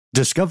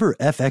Discover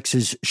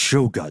FX's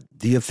Shogun,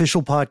 the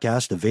official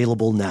podcast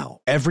available now.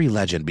 Every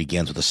legend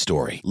begins with a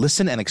story.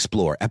 Listen and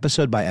explore,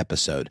 episode by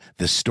episode,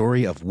 the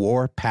story of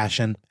war,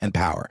 passion, and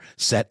power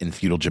set in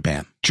feudal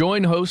Japan.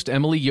 Join host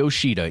Emily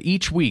Yoshida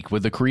each week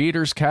with the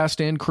creators,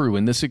 cast, and crew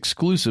in this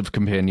exclusive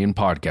companion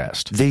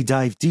podcast. They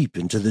dive deep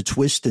into the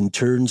twists and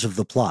turns of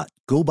the plot,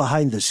 go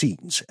behind the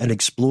scenes, and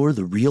explore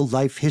the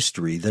real-life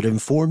history that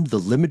informed the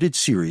limited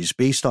series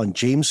based on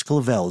James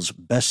Clavell's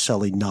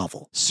best-selling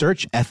novel.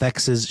 Search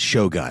FX's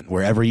Shogun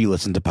wherever you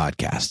listen to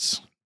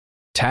podcasts.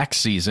 Tax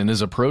season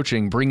is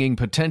approaching, bringing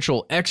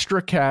potential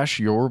extra cash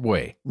your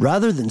way.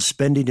 Rather than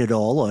spending it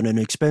all on an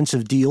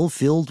expensive deal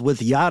filled with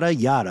yada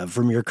yada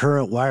from your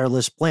current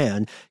wireless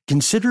plan,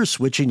 consider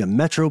switching to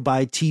Metro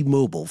by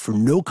T-Mobile for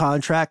no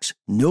contracts,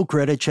 no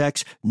credit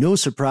checks, no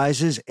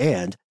surprises,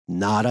 and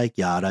nada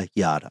yada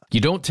yada. You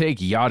don't take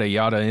yada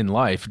yada in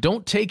life.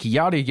 Don't take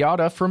yada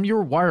yada from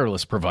your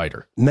wireless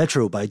provider.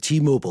 Metro by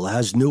T-Mobile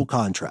has no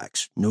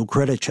contracts, no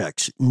credit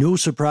checks, no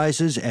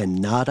surprises,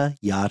 and nada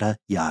yada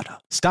yada.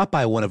 Stop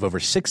by one of over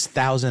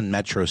 6,000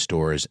 Metro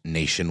stores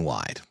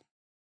nationwide.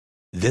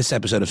 This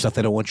episode of Stuff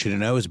They Don't Want You to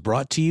Know is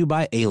brought to you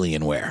by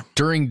Alienware.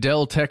 During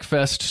Dell Tech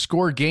Fest,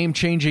 score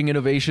game-changing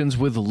innovations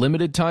with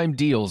limited-time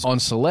deals on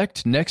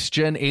select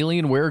next-gen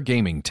Alienware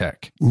gaming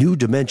tech. New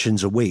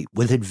dimensions await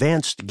with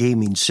advanced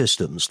gaming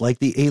systems like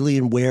the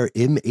Alienware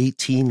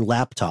M18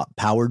 laptop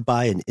powered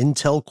by an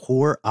Intel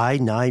Core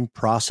i9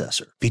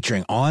 processor.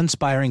 Featuring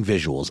awe-inspiring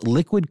visuals,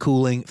 liquid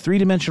cooling,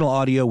 three-dimensional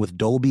audio with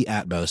Dolby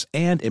Atmos,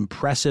 and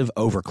impressive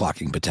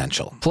overclocking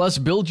potential. Plus,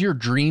 build your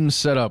dream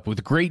setup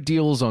with great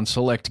deals on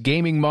select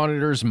gaming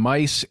monitors,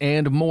 mice,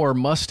 and more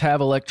must-have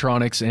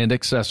electronics and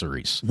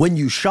accessories. When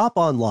you shop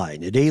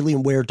online at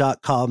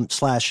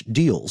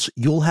alienware.com/deals,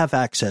 you'll have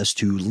access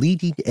to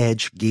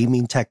leading-edge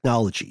gaming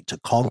technology to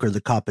conquer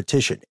the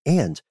competition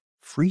and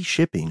free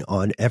shipping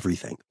on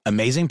everything.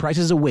 Amazing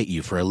prices await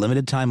you for a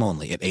limited time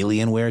only at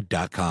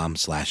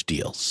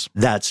alienware.com/deals.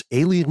 That's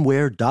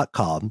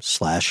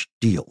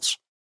alienware.com/deals.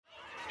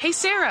 Hey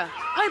Sarah,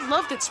 I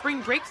love that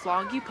spring break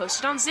vlog you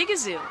posted on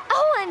Zigazoo.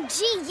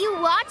 OMG, you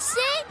watched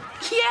it?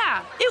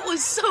 Yeah, it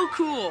was so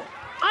cool.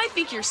 I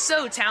think you're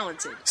so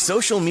talented.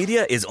 Social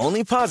media is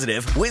only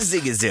positive with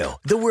Zigazoo,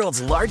 the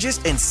world's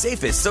largest and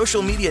safest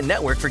social media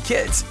network for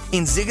kids.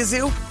 In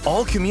Zigazoo,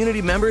 all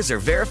community members are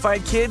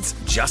verified kids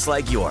just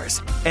like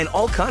yours, and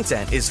all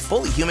content is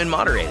fully human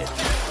moderated.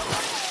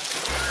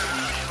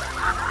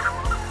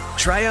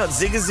 Try out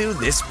Zigazoo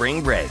this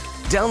spring break.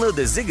 Download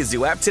the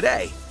Zigazoo app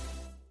today.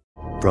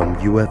 From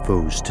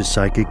UFOs to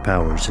psychic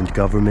powers and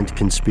government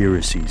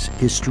conspiracies,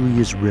 history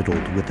is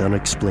riddled with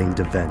unexplained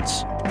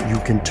events. You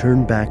can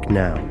turn back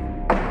now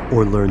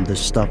or learn the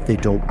stuff they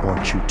don't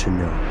want you to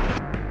know.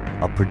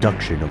 A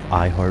production of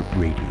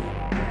iHeartRadio.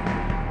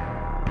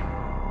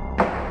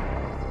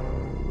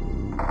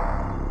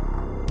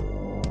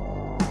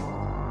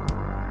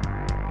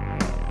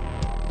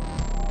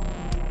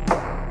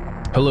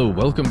 Hello,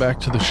 welcome back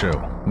to the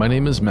show. My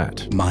name is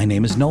Matt. My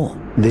name is Noel.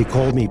 They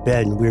call me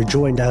Ben. We're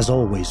joined, as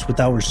always,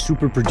 with our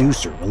super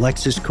producer,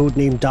 Alexis,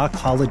 codename Doc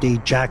Holliday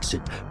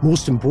Jackson.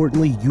 Most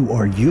importantly, you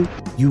are here,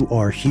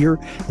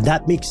 and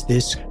that makes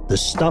this the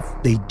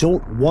stuff they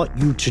don't want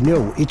you to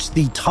know. It's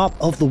the top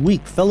of the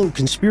week, fellow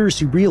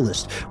conspiracy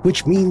realist,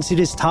 which means it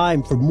is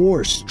time for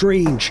more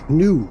strange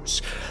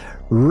news.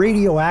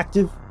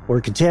 Radioactive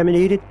or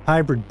contaminated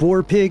hybrid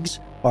boar pigs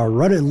are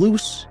running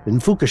loose in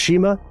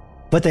Fukushima,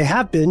 but they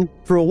have been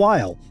for a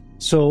while.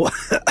 So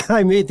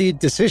I made the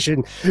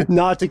decision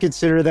not to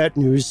consider that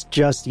news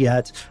just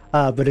yet.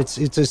 But it's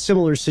a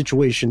similar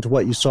situation to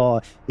what you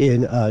saw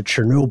in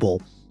Chernobyl,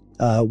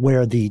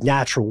 where the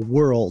natural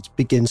world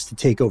begins to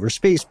take over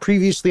space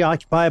previously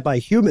occupied by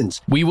humans.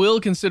 We will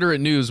consider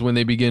it news when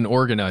they begin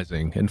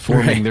organizing and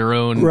forming their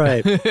own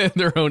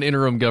their own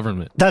interim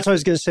government. That's what I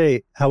was going to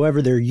say.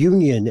 However, their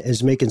union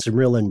is making some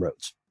real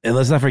inroads. And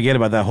let's not forget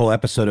about that whole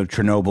episode of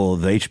Chernobyl,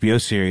 the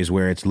HBO series,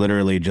 where it's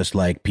literally just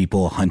like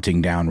people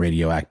hunting down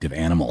radioactive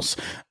animals.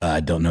 I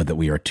don't know that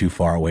we are too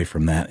far away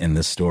from that in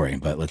this story,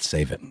 but let's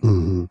save it.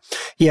 Mm-hmm.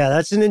 Yeah,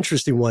 that's an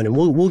interesting one, and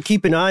we'll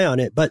keep an eye on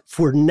it. But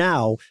for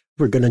now,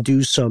 we're going to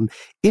do some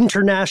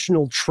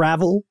international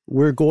travel.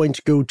 We're going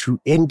to go to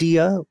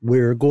India.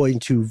 We're going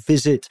to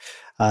visit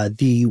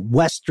the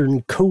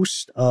western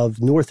coast of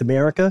North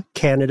America,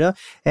 Canada,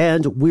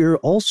 and we're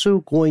also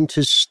going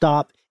to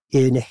stop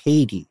in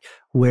Haiti,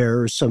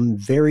 where some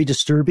very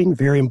disturbing,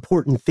 very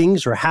important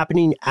things are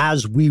happening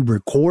as we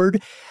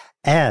record.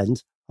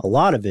 And a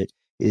lot of it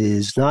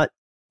is not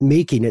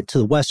making it to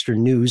the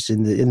Western news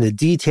in the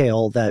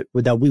detail that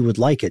we would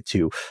like it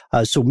to.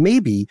 So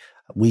maybe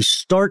we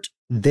start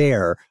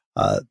there.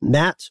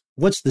 Matt,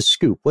 what's the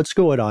scoop? What's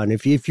going on?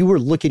 If you were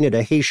looking at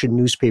a Haitian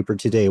newspaper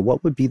today,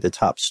 what would be the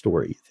top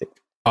story, you think?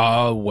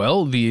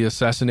 Well, the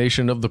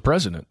assassination of the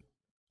president.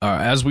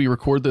 As we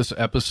record this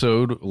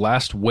episode,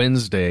 last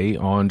Wednesday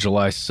on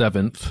July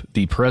 7th,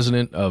 the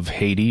president of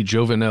Haiti,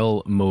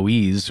 Jovenel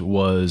Moïse,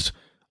 was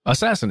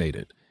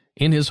assassinated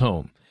in his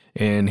home,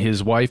 and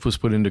his wife was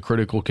put into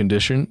critical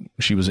condition.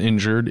 She was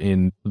injured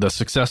in the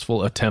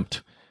successful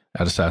attempt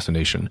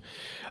assassination.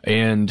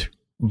 And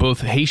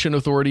both Haitian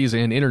authorities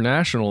and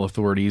international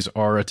authorities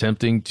are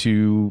attempting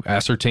to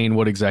ascertain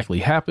what exactly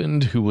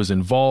happened, who was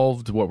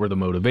involved, what were the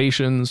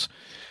motivations.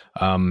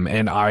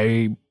 And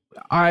I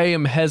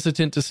am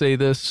hesitant to say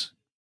this,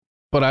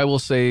 but I will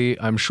say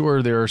I'm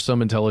sure there are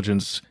some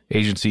intelligence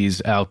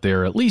agencies out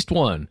there, at least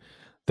one,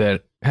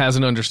 that has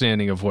an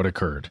understanding of what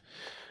occurred.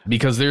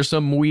 Because there's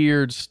some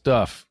weird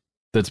stuff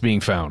that's being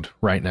found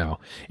right now.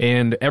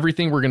 And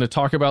everything we're going to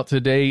talk about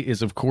today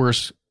is, of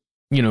course,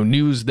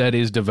 news that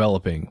is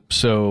developing.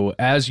 So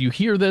as you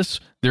hear this,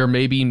 there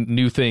may be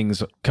new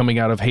things coming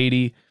out of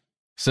Haiti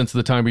since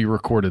the time we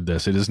recorded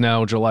this. It is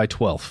now July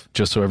 12th,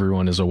 just so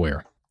everyone is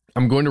aware.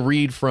 I'm going to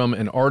read from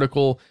an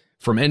article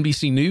from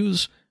NBC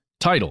News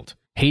titled,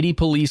 Haiti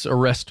Police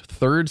Arrest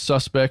Third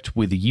Suspect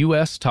with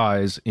U.S.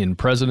 Ties in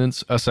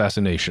President's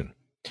Assassination.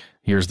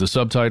 Here's the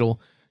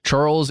subtitle.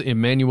 Charles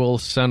Emmanuel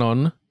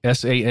Sanon,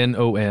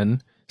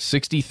 S-A-N-O-N,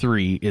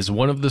 63, is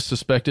one of the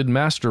suspected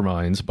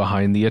masterminds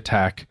behind the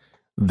attack,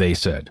 they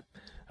said.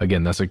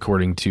 Again, that's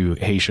according to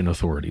Haitian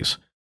authorities.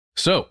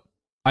 So,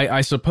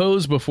 I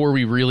suppose before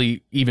we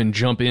really even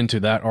jump into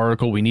that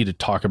article, we need to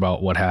talk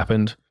about what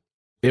happened.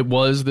 It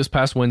was this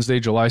past Wednesday,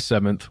 July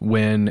 7th,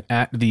 when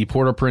at the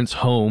Port-au-Prince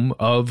home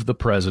of the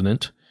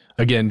president,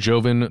 again,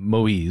 Jovenel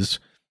Moïse,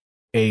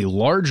 a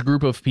large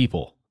group of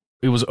people,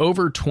 it was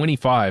over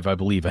 25, I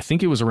believe. I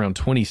think it was around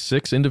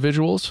 26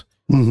 individuals.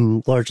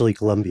 Largely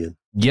Colombian.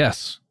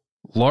 Yes,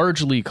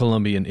 largely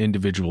Colombian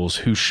individuals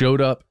who showed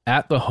up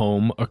at the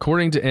home.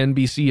 According to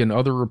NBC and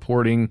other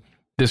reporting,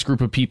 this group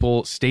of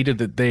people stated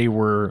that they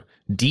were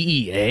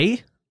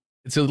DEA.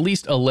 It's at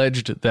least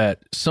alleged that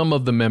some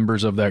of the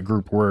members of that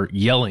group were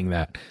yelling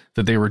that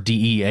they were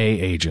DEA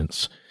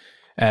agents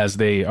as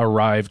they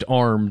arrived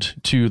armed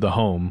to the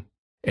home.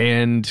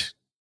 And,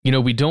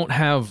 we don't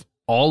have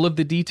all of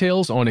the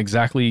details on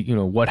exactly,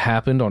 what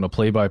happened on a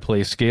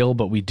play-by-play scale,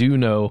 but we do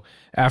know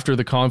after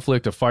the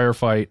conflict, a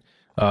firefight,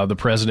 the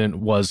president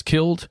was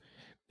killed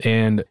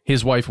and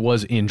his wife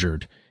was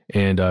injured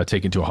and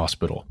taken to a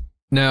hospital.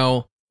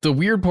 Now, the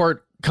weird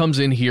part comes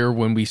in here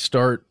when we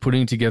start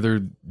putting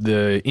together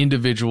the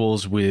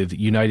individuals with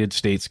United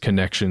States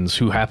connections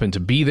who happen to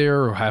be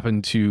there or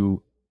happen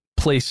to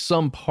play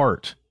some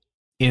part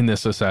in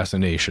this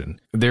assassination.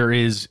 There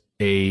is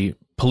a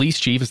police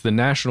chief, it's the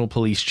national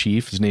police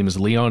chief. His name is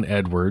Leon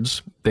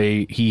Edwards.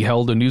 He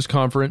held a news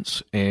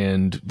conference,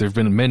 and there've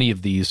been many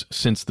of these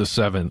since the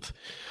 7th.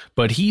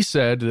 But he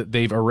said that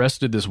they've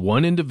arrested this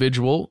one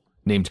individual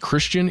named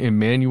Christian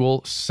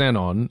Emmanuel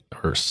Sanon,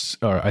 or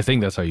I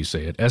think that's how you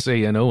say it,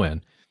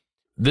 S-A-N-O-N.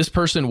 This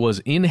person was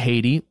in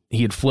Haiti.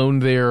 He had flown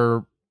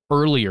there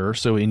earlier,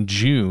 so in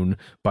June,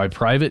 by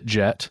private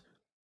jet,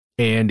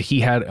 and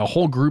he had a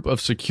whole group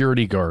of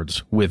security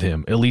guards with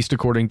him, at least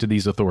according to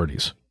these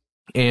authorities.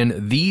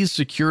 And these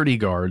security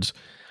guards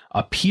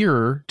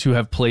appear to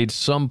have played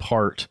some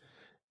part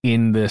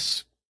in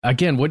this,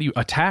 again,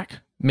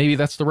 attack? Maybe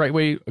that's the right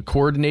way, a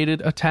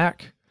coordinated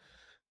attack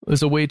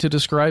is a way to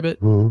describe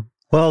it. Mm-hmm.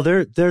 Well,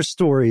 their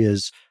story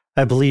is,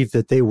 I believe,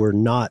 that they were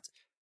not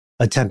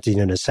attempting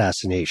an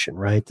assassination,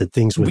 right? That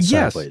things went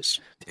sideways.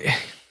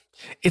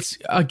 It's,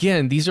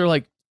 again, these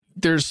are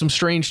there's some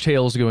strange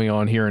tales going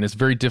on here, and it's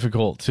very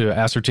difficult to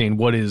ascertain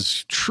what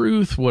is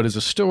truth, what is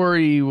a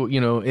story,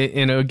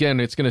 and again,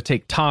 it's going to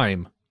take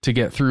time to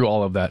get through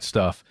all of that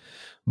stuff.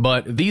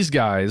 But these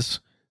guys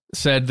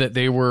said that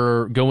they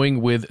were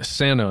going with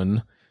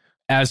Sanon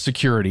as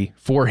security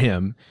for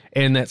him,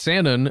 and that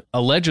Sanon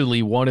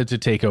allegedly wanted to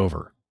take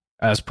over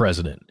as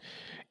president.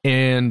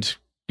 And,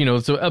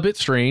 it's a bit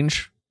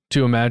strange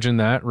to imagine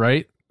that,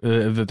 right?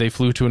 That they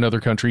flew to another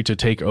country to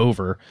take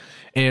over.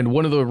 And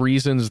one of the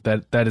reasons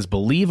that is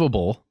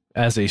believable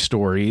as a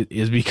story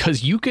is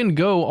because you can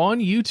go on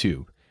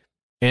YouTube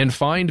and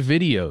find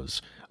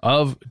videos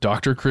of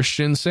Dr.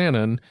 Christian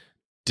Sanon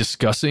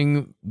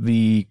discussing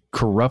the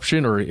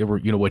corruption or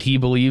what he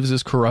believes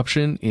is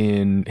corruption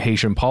in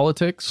Haitian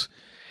politics,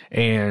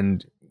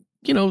 and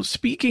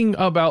speaking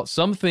about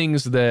some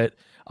things that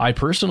I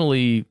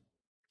personally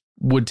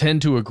would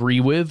tend to agree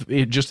with,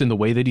 just in the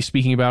way that he's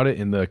speaking about it,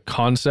 in the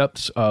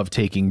concepts of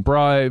taking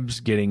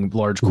bribes, getting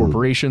large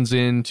corporations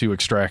in to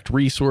extract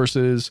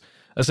resources,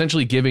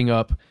 essentially giving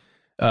up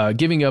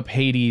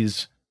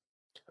Haiti's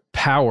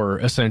power,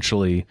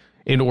 essentially,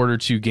 in order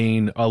to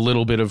gain a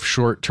little bit of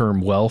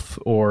short-term wealth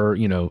or,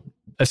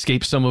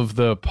 escape some of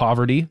the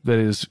poverty that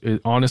is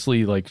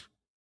honestly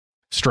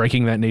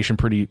striking that nation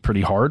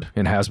pretty hard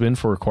and has been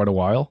for quite a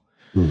while.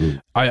 Mm-hmm.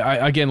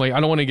 I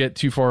don't want to get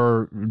too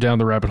far down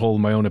the rabbit hole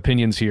in my own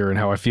opinions here and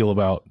how I feel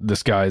about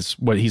this guy's,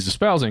 what he's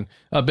espousing.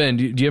 Ben,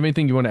 do you have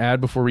anything you want to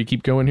add before we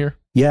keep going here?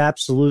 Yeah,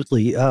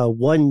 absolutely.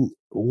 One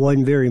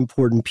very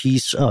important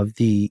piece of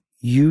the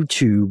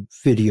YouTube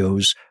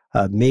videos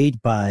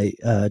made by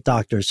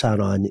Dr.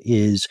 Sanon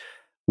is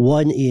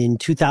one in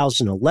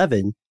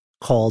 2011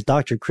 called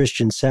Dr.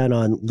 Christian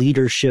Sanon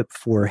Leadership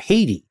for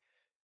Haiti,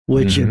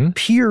 which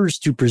appears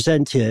to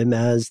present him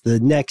as the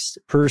next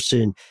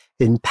person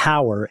in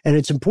power. And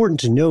it's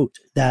important to note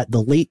that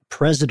the late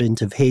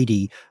president of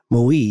Haiti,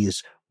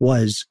 Moïse,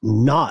 was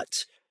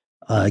not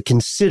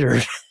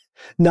considered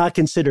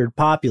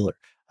popular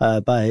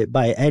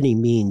by any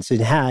means,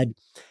 and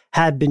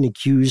had been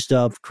accused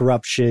of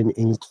corruption,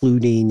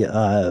 including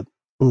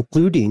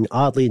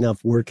oddly enough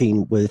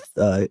working with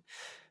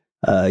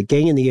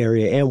gang in the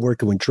area and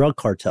working with drug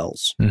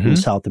cartels in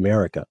South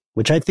America,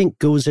 which I think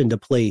goes into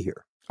play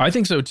here. I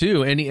think so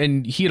too,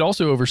 and he had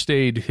also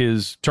overstayed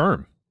his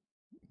term,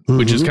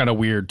 which is kind of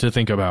weird to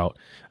think about.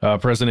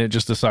 President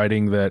just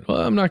deciding that,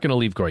 well, I'm not going to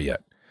leave quite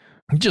yet,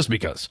 just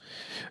because.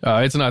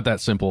 It's not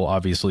that simple,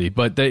 obviously,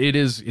 but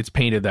it's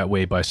painted that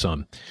way by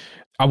some.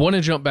 I want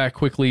to jump back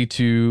quickly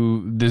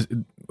to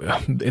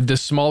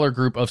this smaller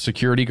group of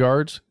security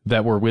guards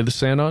that were with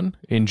Sanon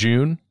in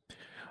June.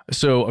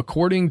 So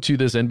according to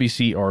this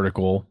NBC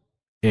article,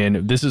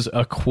 and this is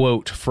a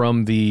quote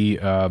from the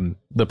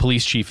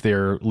police chief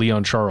there,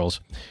 Leon Charles.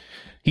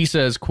 He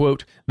says,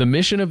 quote, "The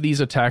mission of these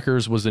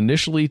attackers was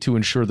initially to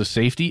ensure the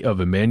safety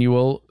of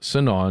Emmanuel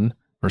Sanon,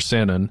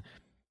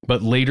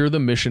 but later the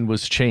mission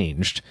was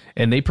changed,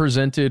 and they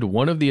presented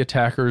one of the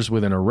attackers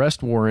with an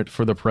arrest warrant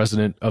for the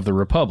President of the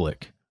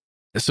Republic."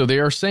 So they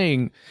are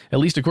saying, at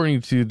least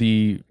according to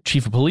the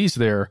chief of police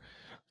there,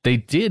 they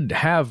did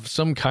have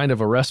some kind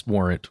of arrest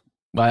warrant.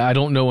 I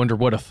don't know under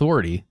what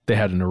authority they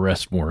had an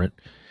arrest warrant,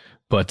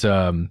 but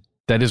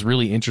that is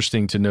really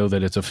interesting to know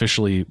that that's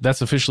officially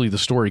the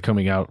story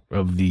coming out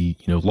of the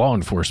law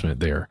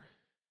enforcement there.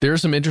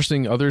 There's some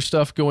interesting other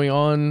stuff going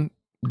on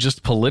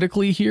just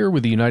politically here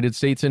with the United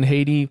States and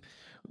Haiti.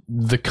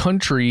 The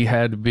country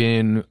had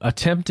been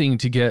attempting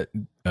to get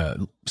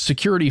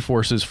security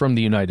forces from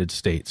the United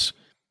States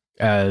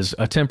as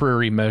a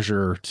temporary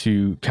measure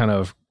to kind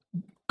of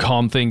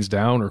calm things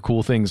down or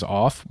cool things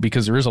off,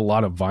 because there is a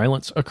lot of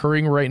violence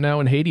occurring right now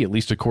in Haiti, at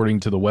least according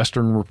to the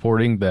Western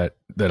reporting that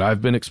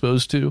I've been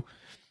exposed to.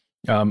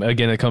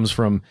 Again, it comes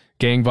from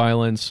gang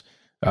violence,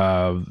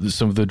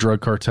 some of the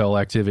drug cartel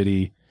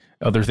activity,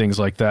 other things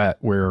like that,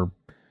 where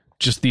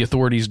just the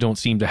authorities don't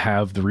seem to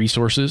have the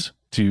resources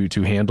to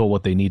handle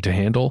what they need to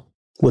handle.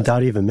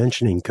 Without even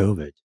mentioning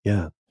COVID.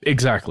 Yeah.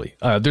 Exactly.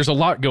 There's a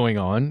lot going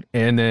on,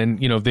 and then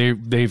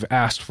they've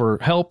asked for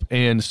help,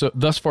 and so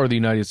thus far the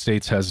United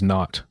States has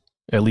not,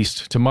 at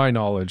least to my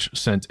knowledge,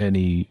 sent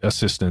any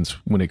assistance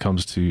when it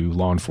comes to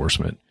law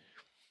enforcement.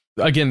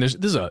 Again, this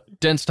is a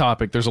dense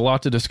topic. There's a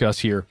lot to discuss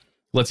here.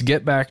 Let's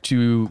get back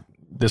to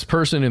this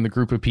person and the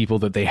group of people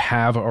that they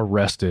have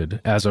arrested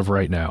as of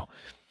right now.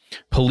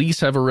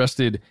 Police have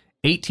arrested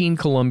 18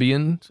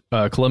 Colombian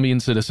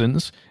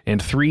citizens and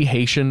 3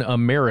 Haitian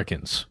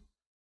Americans.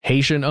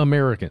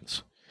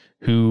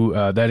 Who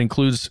that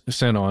includes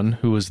Sanon,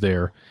 who was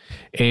there.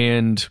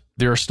 And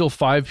there are still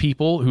 5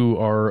 people who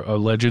are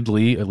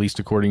allegedly, at least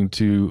according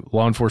to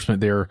law enforcement,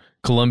 they're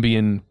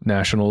Colombian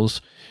nationals.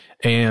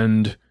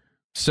 And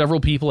several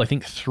people, I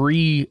think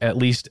 3 at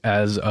least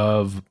as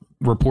of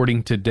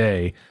reporting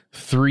today,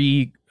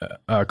 3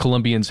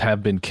 Colombians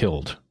have been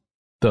killed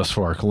thus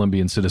far.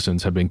 Colombian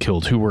citizens have been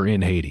killed who were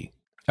in Haiti.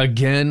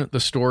 Again, the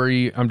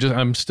story,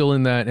 I'm still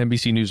in that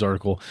NBC News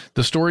article.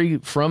 The story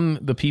from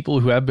the people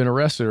who have been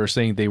arrested are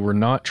saying they were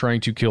not trying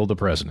to kill the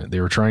president.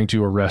 They were trying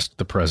to arrest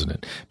the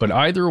president. But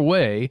either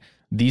way,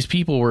 these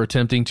people were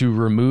attempting to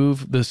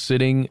remove the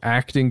sitting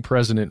acting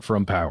president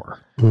from power,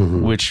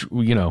 which,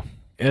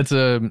 it's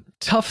a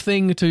tough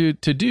thing to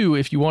do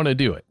if you want to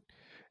do it.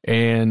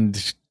 And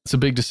it's a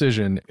big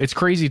decision. It's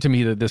crazy to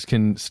me that this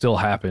can still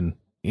happen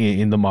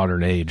in the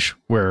modern age,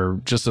 where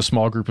just a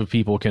small group of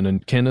people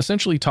can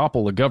essentially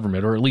topple a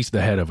government, or at least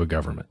the head of a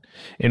government.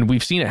 And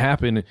we've seen it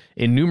happen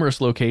in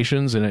numerous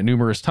locations and at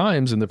numerous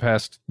times in the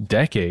past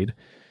decade.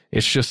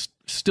 It's just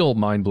still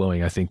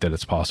mind-blowing, I think, that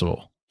it's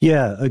possible.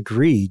 Yeah,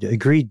 agreed,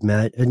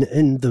 Matt.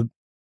 And the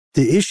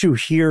issue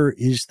here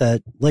is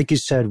that, like you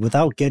said,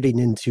 without getting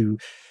into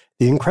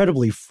the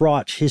incredibly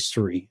fraught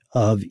history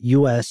of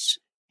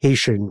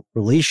U.S.-Haitian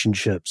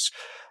relationships,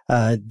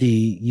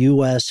 the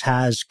U.S.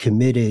 has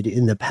committed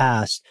in the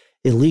past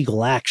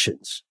illegal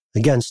actions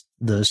against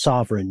the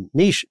sovereign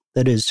nation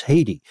that is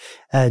Haiti.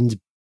 And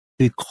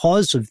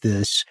because of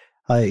this,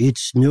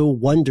 it's no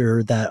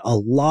wonder that a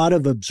lot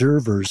of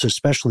observers,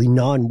 especially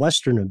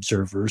non-Western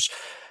observers,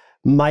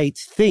 might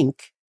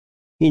think,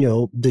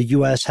 the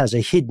U.S. has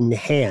a hidden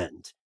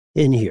hand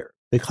in here,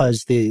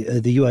 because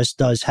the U.S.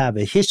 does have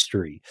a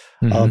history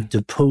of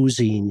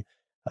deposing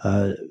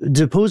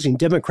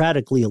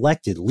democratically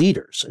elected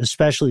leaders,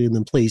 especially in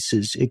the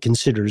places it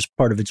considers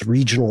part of its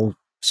regional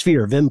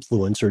sphere of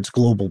influence or its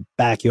global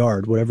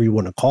backyard, whatever you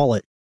want to call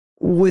it.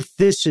 With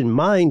this in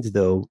mind,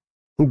 though,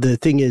 the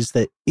thing is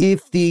that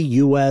if the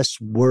U.S.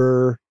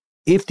 were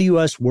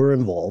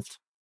involved,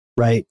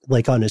 right,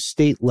 like on a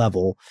state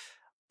level,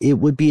 it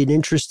would be an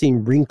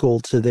interesting wrinkle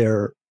to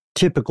their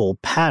typical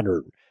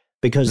pattern.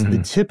 Because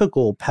the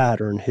typical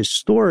pattern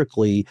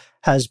historically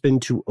has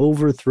been to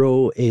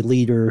overthrow a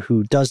leader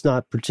who does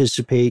not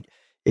participate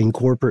in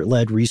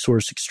corporate-led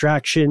resource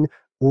extraction,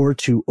 or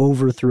to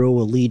overthrow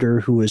a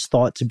leader who is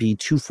thought to be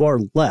too far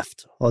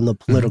left on the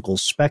political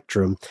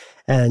spectrum.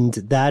 And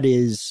that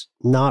is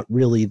not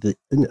really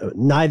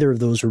neither of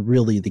those are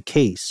really the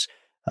case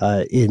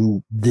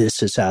in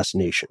this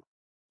assassination.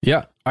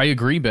 Yeah, I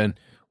agree, Ben.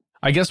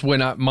 I guess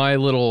my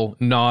little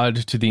nod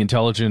to the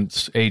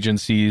intelligence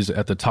agencies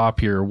at the top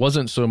here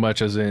wasn't so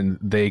much as in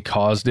they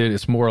caused it.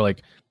 It's more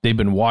like they've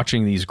been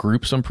watching these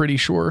groups, I'm pretty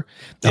sure.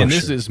 And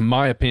this is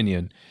my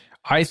opinion.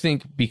 I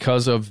think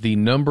because of the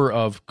number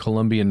of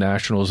Colombian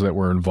nationals that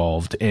were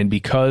involved, and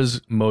because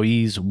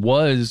Moise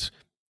was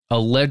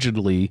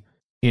allegedly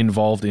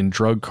involved in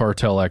drug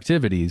cartel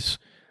activities,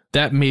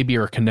 that may be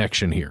our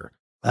connection here.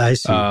 I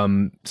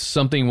see.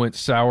 Something went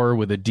sour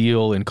with a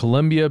deal in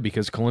Colombia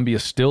because Colombia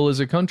still is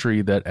a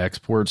country that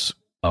exports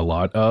a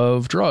lot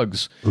of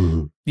drugs.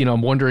 Mm-hmm. You know,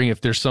 I'm wondering if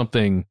there's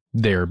something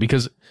there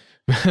because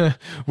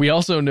we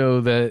also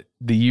know that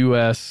the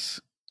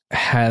U.S.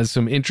 has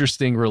some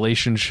interesting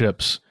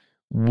relationships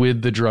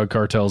with the drug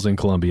cartels in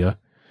Colombia.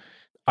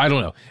 I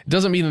don't know. It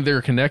doesn't mean that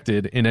they're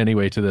connected in any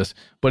way to this,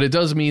 but it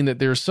does mean that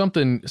there's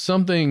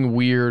something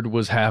weird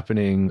was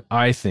happening,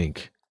 I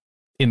think,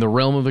 in the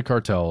realm of the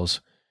cartels.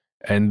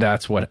 And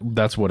that's what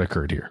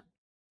occurred here.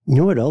 You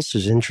know what else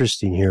is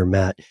interesting here,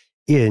 Matt?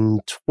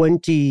 In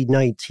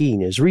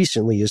 2019, as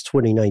recently as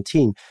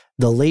 2019,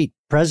 the late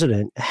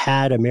president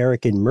had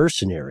American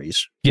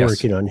mercenaries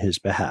working on his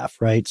behalf,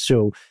 right?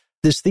 So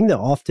this thing that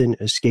often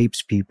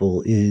escapes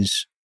people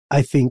is,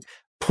 I think,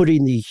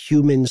 putting the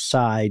human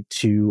side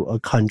to a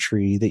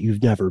country that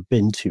you've never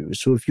been to.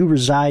 So if you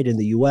reside in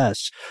the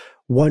U.S.,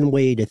 one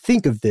way to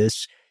think of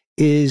this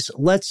is,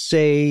 let's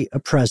say, a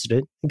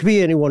president. It could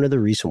be any one of the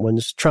recent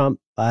ones, Trump,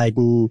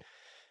 Biden,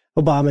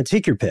 Obama,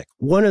 take your pick.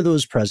 One of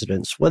those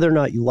presidents, whether or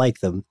not you like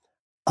them,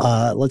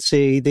 let's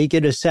say they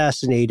get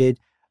assassinated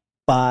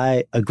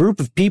by a group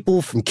of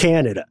people from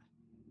Canada,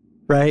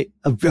 right?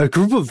 A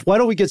group of, why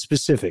don't we get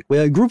specific?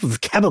 A group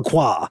of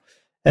Quebecois,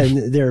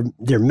 and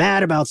they're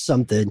mad about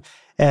something,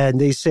 and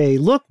they say,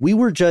 look, we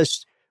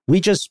just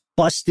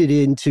busted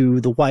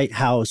into the White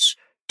House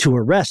to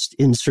arrest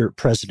insert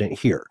president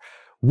here.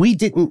 We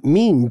didn't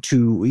mean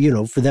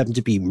to, for them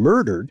to be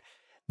murdered.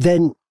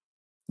 Then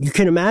you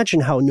can imagine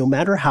how, no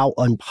matter how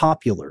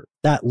unpopular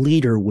that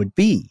leader would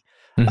be,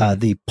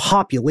 the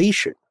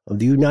population of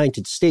the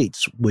United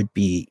States would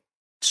be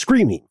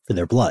screaming for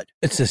their blood.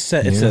 It's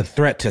a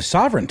threat to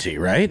sovereignty,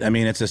 right? I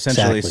mean, it's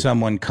essentially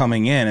someone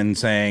coming in and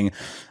saying,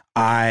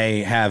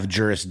 I have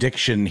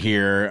jurisdiction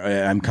here.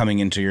 I'm coming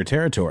into your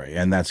territory.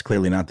 And that's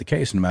clearly not the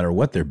case, no matter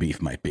what their beef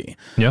might be.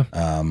 Yeah.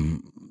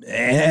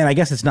 And I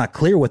guess it's not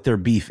clear what their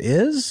beef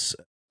is.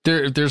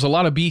 There's a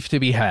lot of beef to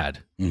be had.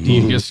 Mm-hmm.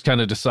 You just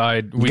kind of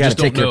decide. We just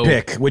take don't know.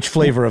 Your pick. Which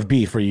flavor of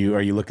beef are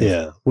you looking for?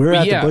 Yeah, we're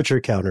at the butcher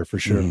counter for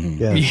sure.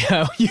 Mm-hmm.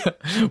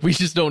 Yeah. We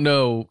just don't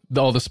know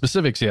all the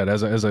specifics yet.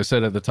 As I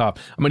said at the top,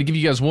 I'm going to give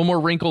you guys one more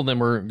wrinkle, then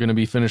we're going to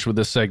be finished with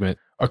this segment.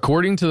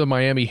 According to the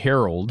Miami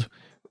Herald,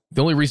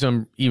 the only reason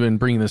I'm even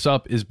bringing this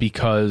up is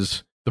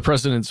because the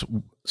president's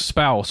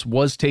spouse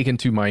was taken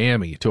to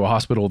Miami, to a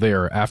hospital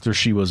there, after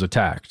she was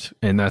attacked,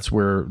 and that's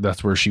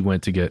where she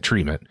went to get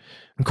treatment.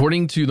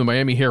 According to the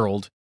Miami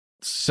Herald,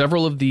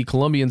 several of the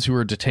Colombians who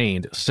were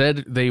detained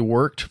said they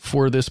worked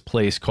for this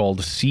place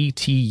called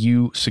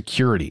CTU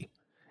Security.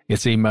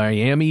 It's a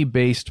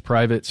Miami-based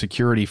private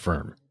security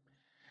firm,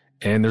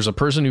 and there's a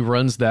person who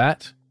runs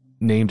that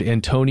named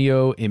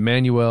Antonio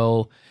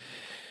Emmanuel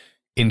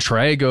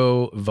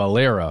Intriago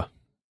Valera.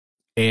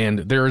 And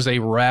there is a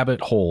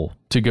rabbit hole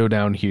to go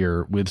down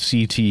here with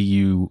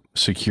CTU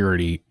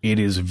Security. It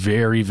is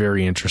very,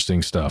 very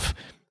interesting stuff.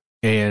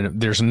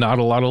 And there's not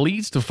a lot of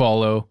leads to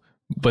follow,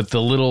 but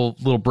the little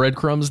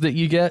breadcrumbs that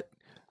you get,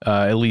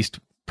 at least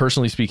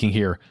personally speaking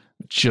here,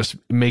 just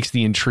makes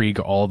the intrigue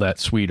all that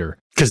sweeter.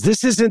 Because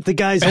this isn't the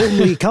guy's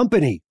only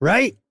company,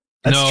 right?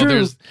 That's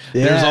true.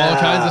 There's all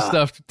kinds of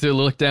stuff to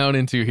look down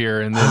into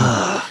here. And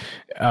then...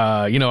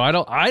 I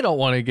don't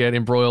want to get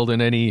embroiled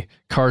in any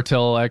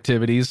cartel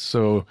activities.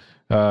 So,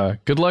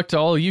 good luck to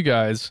all of you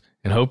guys,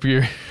 and hope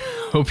you're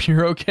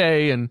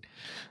okay. And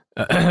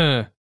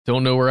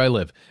don't know where I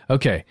live.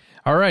 Okay.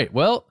 All right.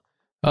 Well,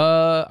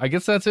 I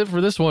guess that's it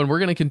for this one. We're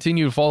going to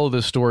continue to follow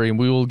this story, and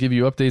we will give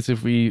you updates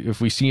if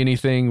we see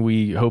anything.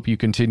 We hope you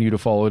continue to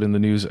follow it in the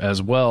news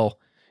as well,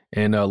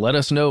 and let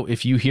us know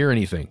if you hear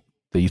anything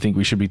that you think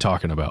we should be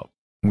talking about.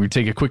 We'll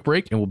take a quick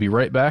break, and we'll be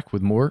right back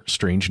with more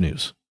strange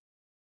news.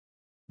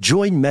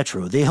 Join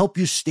Metro. They help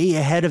you stay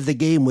ahead of the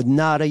game with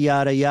nada,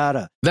 yada,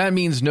 yada. That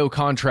means no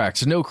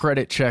contracts, no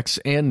credit checks,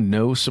 and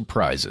no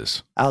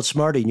surprises.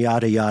 Outsmarting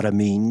yada, yada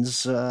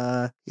means,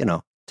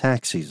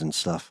 taxis and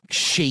stuff.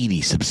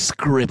 Shady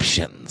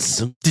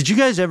subscriptions. Did you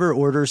guys ever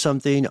order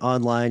something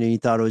online and you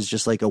thought it was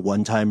just like a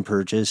one-time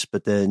purchase,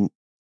 but then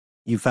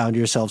you found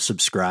yourself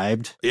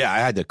subscribed? Yeah, I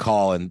had to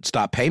call and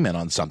stop payment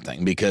on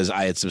something because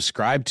I had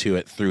subscribed to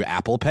it through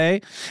Apple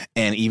Pay.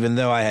 And even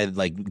though I had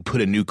put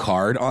a new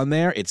card on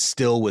there, it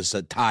still was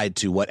tied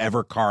to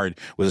whatever card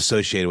was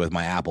associated with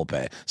my Apple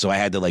Pay. So I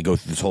had to go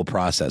through this whole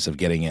process of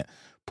getting it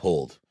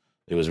pulled.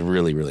 It was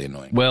really, really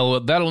annoying. Well,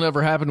 that'll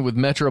never happen with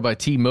Metro by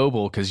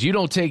T-Mobile because you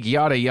don't take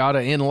yada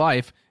yada in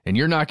life. and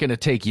you're not going to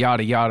take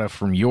yada yada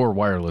from your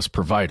wireless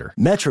provider.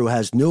 Metro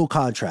has no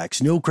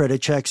contracts, no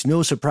credit checks,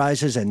 no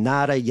surprises, and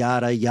nada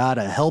yada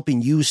yada,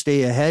 helping you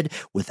stay ahead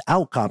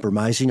without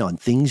compromising on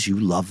things you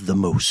love the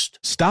most.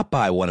 Stop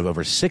by one of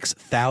over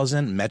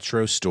 6,000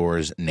 Metro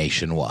stores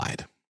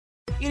nationwide.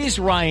 It is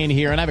Ryan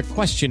here, and I have a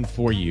question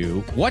for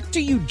you. What do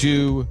you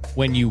do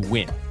when you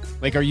win?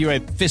 Like, are you a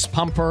fist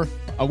pumper,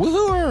 a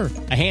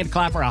woohooer, a hand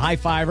clapper, a high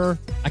fiver?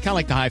 I kind of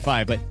like the high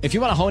five, but if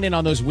you want to hone in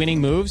on those winning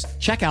moves,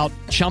 check out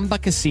Chumba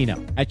Casino.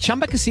 At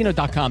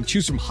ChumbaCasino.com,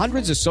 choose from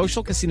hundreds of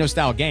social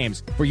casino-style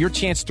games for your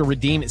chance to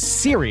redeem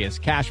serious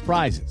cash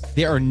prizes.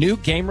 There are new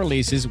game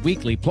releases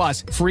weekly,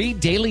 plus free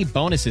daily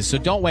bonuses, so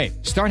don't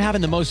wait. Start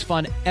having the most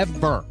fun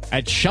ever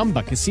at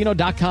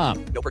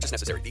ChumbaCasino.com. No purchase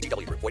necessary.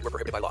 VGW Group. Void where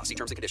prohibited by law. See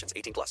terms and conditions.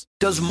 18+.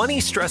 Does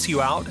money stress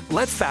you out?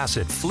 Let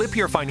Facet flip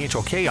your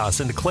financial chaos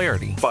into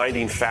clarity.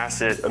 Finding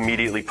Facet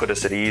immediately put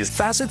us at ease.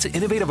 Facet's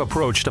innovative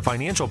approach to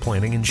financial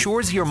planning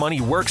ensures your money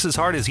works as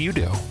hard as you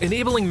do,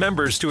 enabling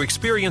members to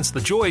experience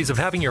the joys of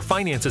having your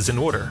finances in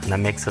order. And that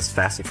makes us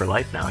Facet for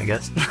life now, I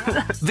guess.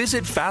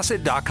 Visit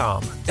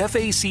Facet.com,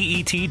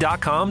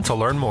 FACET.com to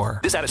learn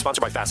more. This ad is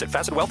sponsored by Facet.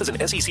 Facet Wealth is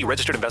an SEC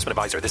registered investment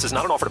advisor. This is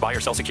not an offer to buy or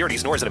sell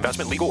securities, nor is it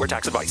investment, legal, or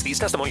tax advice. These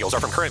testimonials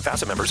are from current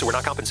Facet members who are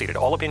not compensated.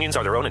 All opinions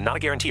are their own and not a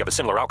guarantee of a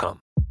similar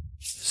outcome.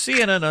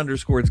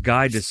 CNN_'s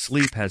Guide to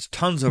Sleep has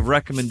tons of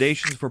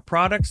recommendations for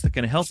products that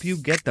can help you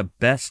get the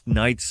best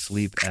night's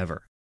sleep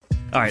ever.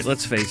 All right,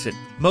 let's face it,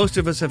 most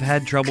of us have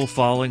had trouble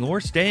falling or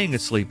staying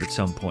asleep at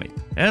some point,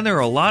 and there are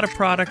a lot of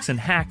products and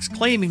hacks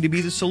claiming to be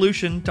the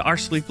solution to our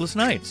sleepless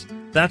nights.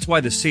 That's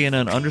why the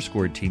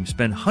CNN_ team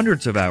spend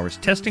hundreds of hours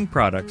testing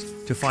products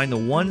to find the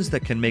ones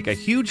that can make a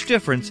huge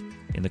difference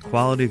in the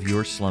quality of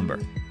your slumber.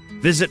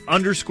 Visit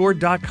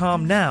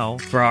underscore.com now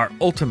for our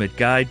ultimate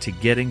guide to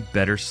getting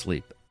better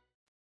sleep.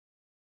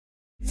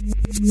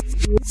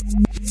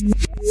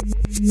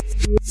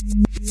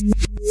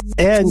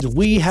 And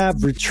we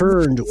have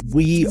returned.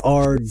 We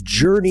are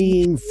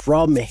journeying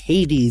from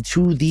Haiti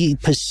to the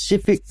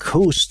Pacific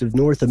coast of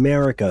North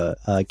America,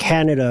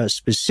 Canada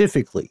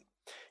specifically.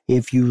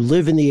 If you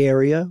live in the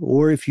area,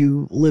 or if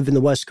you live in the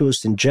West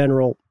Coast in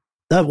general,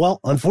 well,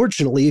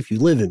 unfortunately, if you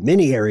live in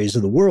many areas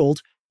of the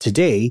world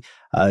today,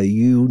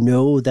 you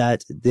know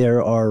that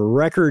there are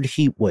record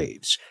heat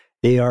waves.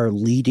 They are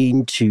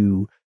leading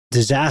to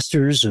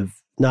disasters of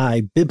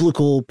nigh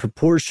biblical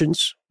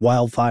proportions.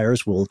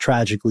 Wildfires will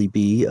tragically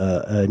be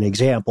an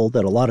example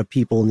that a lot of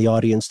people in the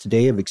audience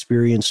today have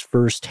experienced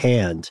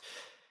firsthand.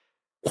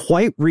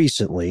 Quite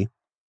recently,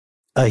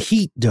 a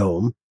heat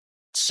dome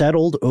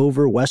settled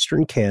over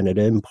Western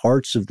Canada and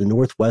parts of the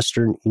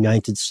northwestern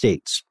United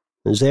States.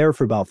 It was there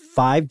for about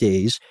 5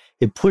 days.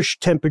 It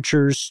pushed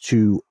temperatures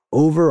to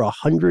over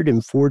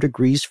 104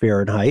 degrees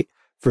Fahrenheit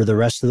for the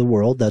rest of the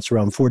world. That's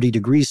around 40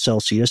 degrees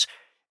Celsius.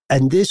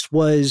 And this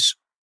was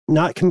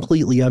not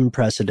completely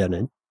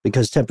unprecedented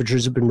because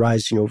temperatures have been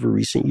rising over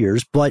recent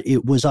years, but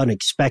it was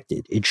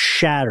unexpected. It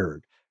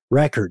shattered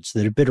records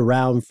that have been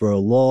around for a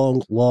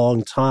long,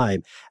 long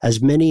time.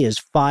 As many as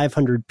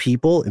 500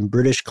 people in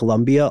British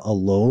Columbia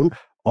alone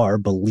are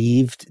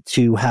believed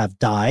to have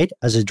died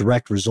as a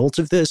direct result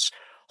of this.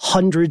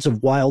 Hundreds of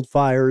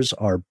wildfires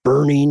are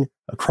burning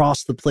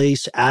across the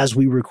place as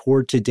we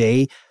record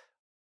today.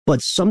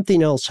 But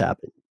something else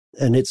happened,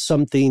 and it's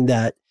something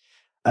that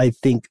I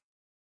think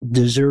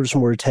deserves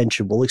more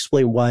attention. We'll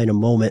explain why in a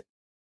moment.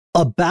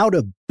 About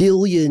 1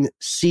 billion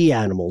sea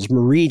animals,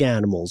 marine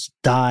animals,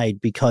 died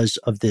because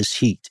of this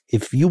heat.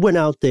 If you went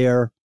out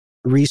there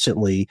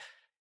recently,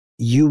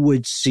 you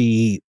would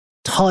see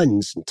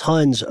tons and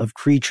tons of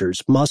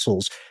creatures,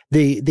 mussels.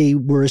 They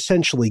were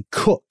essentially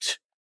cooked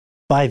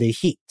by the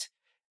heat.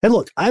 And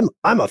look, I'm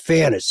a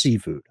fan of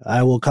seafood.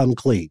 I will come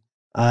clean.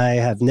 I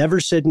have never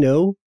said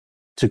no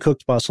to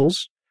cooked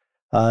mussels.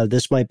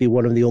 This might be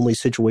one of the only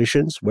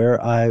situations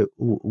where I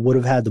would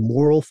have had the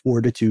moral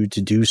fortitude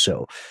to do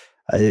so.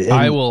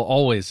 I will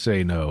always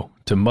say no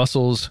to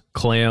mussels,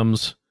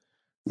 clams,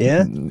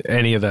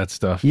 any of that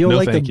stuff. You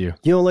no, thank you.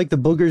 You don't like the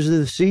boogers of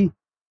the sea?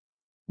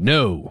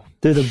 No.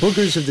 They're the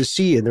boogers of the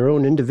sea in their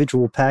own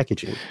individual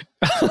packaging.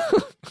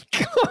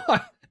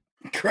 God.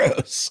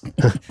 Gross.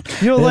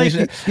 You don't like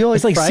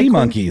it's like sea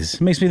monkeys.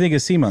 It makes me think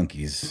of sea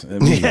monkeys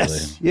immediately.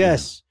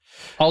 Yes.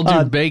 I'll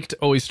do baked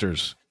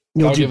oysters.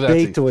 You'll do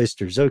baked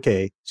oysters.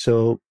 Okay.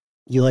 So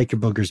you like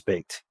your boogers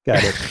baked.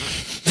 Got it.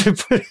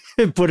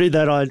 Putting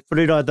that on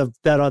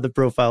the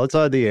profile. It's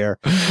on the air.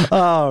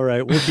 All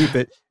right. We'll keep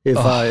it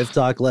if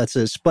Doc lets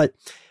us. But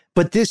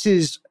this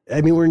is,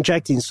 I mean, we're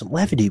injecting some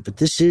levity, but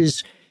this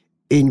is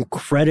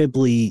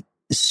incredibly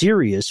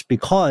serious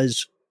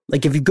because,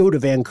 like, if you go to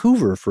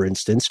Vancouver, for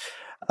instance,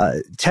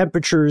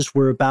 temperatures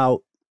were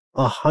about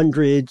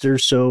 100 or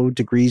so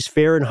degrees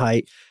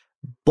Fahrenheit,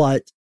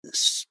 but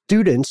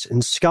students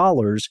and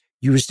scholars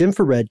used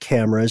infrared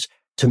cameras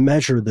to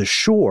measure the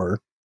shore,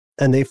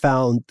 and they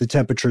found the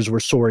temperatures were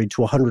soaring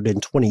to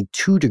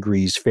 122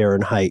 degrees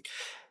Fahrenheit.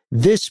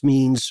 This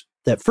means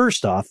that,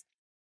 first off,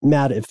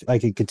 Matt, if I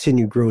could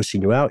continue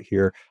grossing you out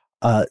here,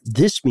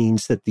 this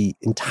means that the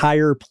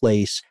entire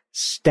place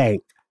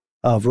stank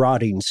of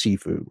rotting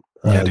seafood.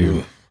 Yeah,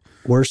 dude.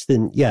 Worse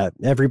than,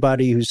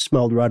 everybody who's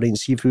smelled rotting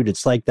seafood,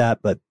 it's like that,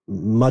 but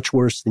much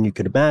worse than you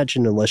could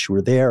imagine unless you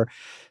were there.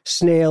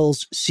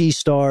 Snails, sea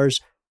stars,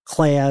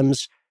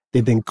 clams,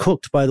 they've been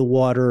cooked by the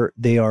water.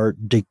 They are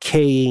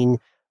decaying.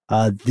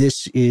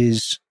 This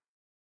is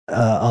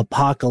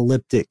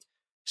apocalyptic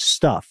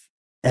stuff.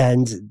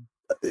 And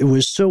it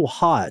was so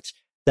hot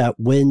that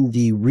when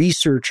the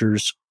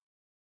researchers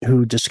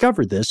who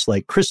discovered this,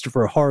 like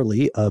Christopher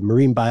Harley, a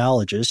marine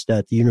biologist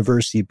at the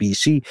University of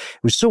BC,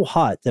 it was so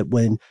hot that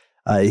when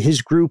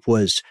his group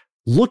was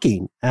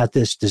looking at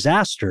this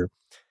disaster,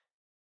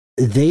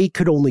 they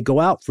could only go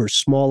out for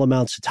small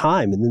amounts of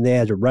time. And then they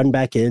had to run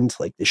back into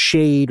like the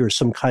shade or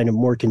some kind of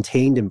more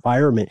contained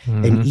environment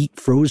and eat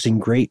frozen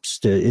grapes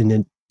in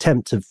an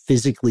attempt to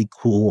physically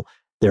cool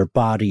their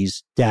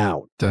bodies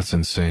down. That's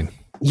insane.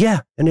 Yeah.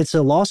 And it's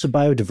a loss of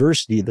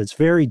biodiversity that's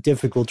very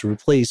difficult to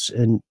replace.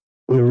 And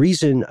the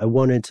reason I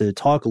wanted to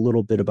talk a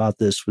little bit about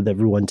this with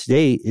everyone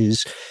today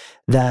is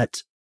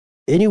that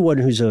anyone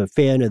who's a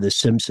fan of The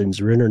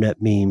Simpsons or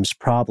internet memes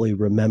probably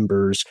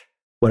remembers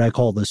what I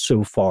call the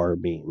so far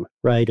meme,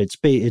 right?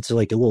 It's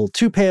like a little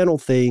 2-panel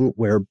thing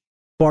where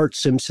Bart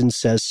Simpson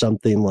says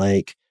something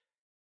like,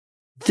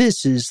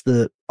 "This is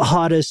the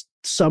hottest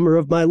summer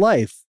of my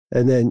life."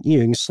 And then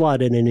you can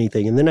slot in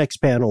anything. And the next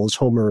panel is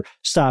Homer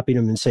stopping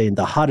him and saying,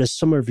 "The hottest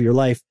summer of your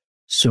life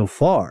so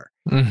far."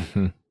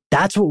 Mm-hmm.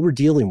 That's what we're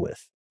dealing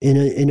with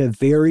in a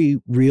very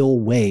real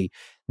way.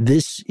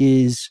 This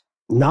is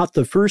not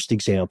the first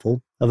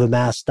example of a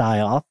mass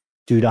die-off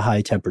due to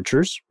high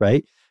temperatures,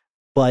 right?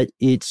 But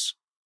it's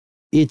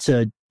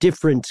a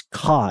different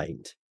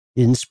kind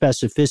in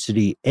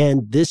specificity.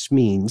 And this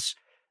means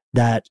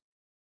that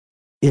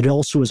it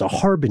also is a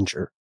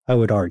harbinger, I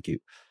would argue,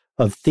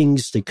 of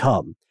things to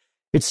come.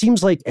 It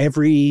seems like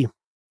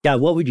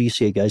what would you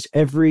say, guys?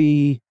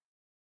 Every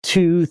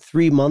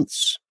 2-3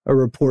 months, a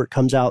report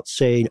comes out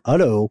saying, "Oh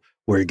no,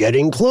 we're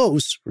getting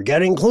close. We're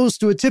getting close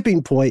to a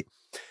tipping point."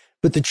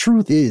 But the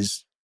truth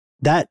is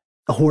that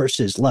horse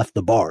has left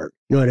the barn.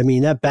 You know what I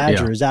mean? That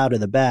badger is out of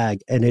the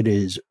bag and it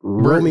is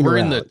roaming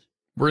around.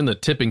 We're in the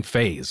tipping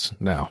phase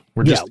now.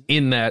 We're just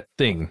in that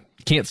thing.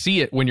 You can't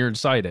see it when you're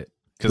inside it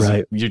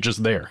because you're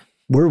just there.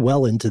 We're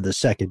well into the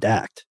second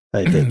act,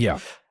 I think. Yeah.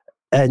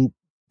 And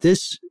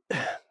this,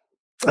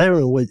 I don't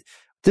know what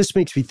this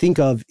makes me think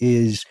of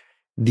is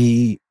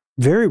the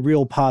very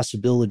real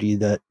possibility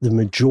that the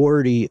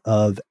majority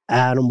of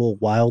animal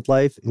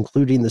wildlife,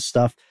 including the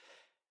stuff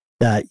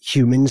that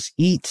humans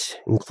eat,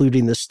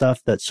 including the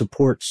stuff that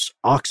supports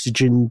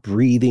oxygen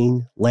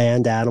breathing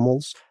land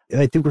animals,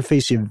 I think we're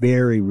facing a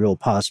very real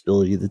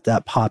possibility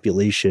that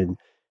population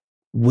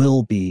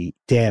will be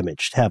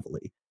damaged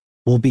heavily,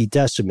 will be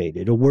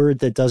decimated. A word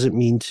that doesn't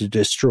mean to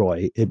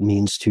destroy, it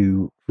means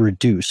to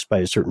reduce by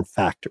a certain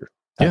factor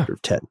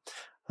of 10.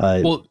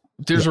 Well,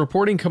 there's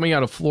reporting coming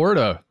out of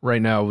Florida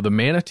right now with the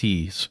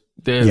manatees.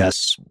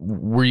 Yes.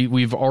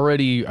 We've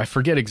already, I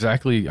forget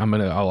exactly,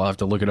 I'll have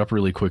to look it up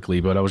really quickly,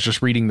 but I was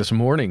just reading this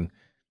morning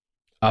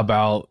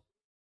about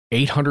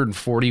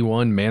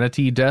 841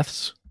 manatee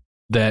deaths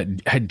that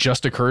had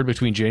just occurred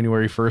between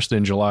January 1st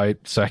and July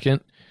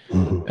 2nd,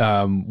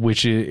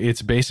 which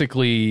it's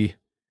basically,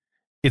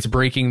 it's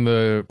breaking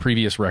the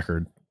previous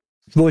record.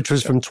 Which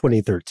was from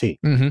 2013.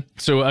 Mm-hmm.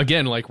 So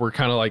again, like we're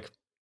kind of like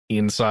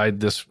inside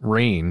this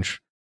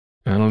range.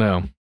 I don't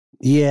know.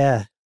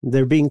 Yeah.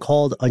 They're being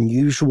called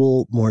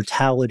unusual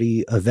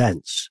mortality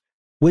events,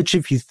 which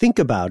if you think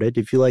about it,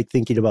 if you like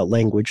thinking about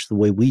language the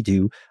way we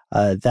do,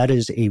 that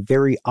is a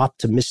very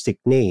optimistic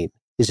name,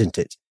 isn't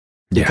it?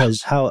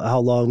 Because how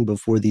long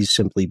before these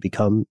simply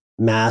become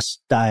mass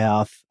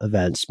die-off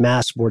events,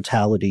 mass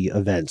mortality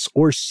events,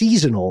 or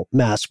seasonal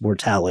mass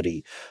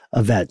mortality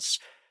events?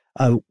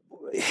 And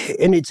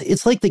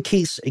it's like the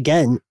case,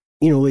 again,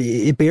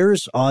 it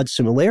bears odd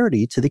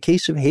similarity to the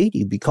case of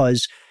Haiti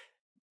because,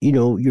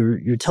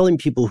 you're telling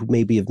people who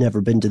maybe have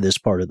never been to this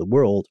part of the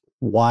world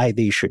why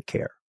they should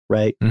care,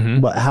 right?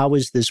 But how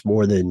is this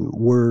more than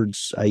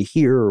words I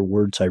hear or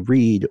words I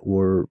read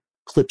or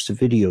clips of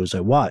videos I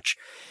watch?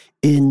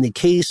 In the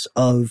case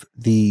of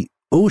the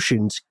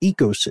ocean's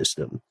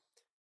ecosystem,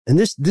 and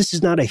this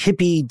is not a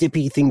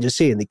hippy-dippy thing to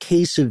say, in the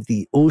case of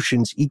the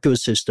ocean's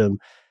ecosystem,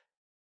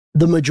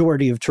 the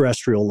majority of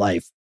terrestrial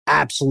life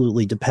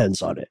absolutely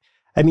depends on it.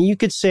 I mean, you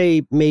could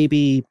say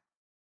maybe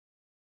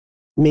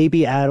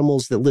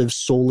animals that live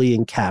solely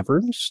in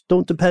caverns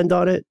don't depend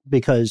on it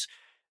because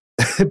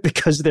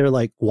they're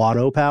like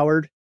guano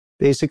powered,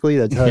 basically.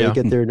 That's how they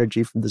get their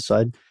energy from the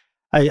sun.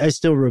 I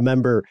still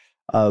remember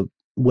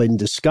when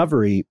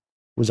Discovery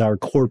was our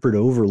corporate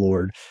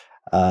overlord,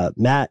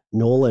 Matt,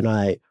 Noel, and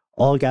I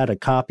all got a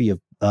copy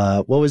of,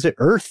 what was it?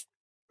 Earth?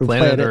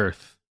 Planet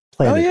Earth.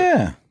 Planet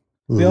Earth.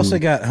 We also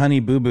got Honey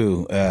Boo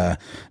Boo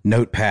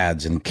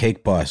notepads and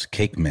Cake Boss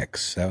cake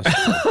mix. That was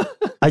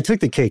cool. I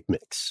took the cake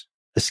mix.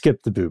 I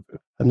skipped the Boo Boo.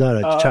 I'm not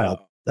a child.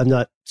 I'm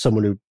not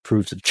someone who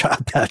approves of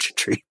child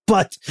pageantry.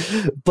 But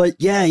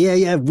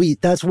yeah.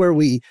 That's where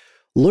we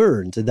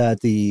learned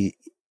that the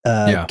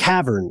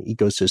cavern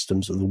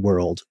ecosystems of the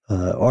world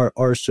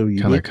are so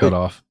unique. Kind of cut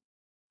off.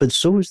 But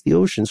so is the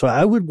ocean. So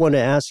I would want to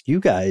ask you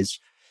guys,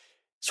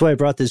 that's why I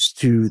brought this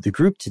to the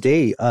group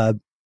today,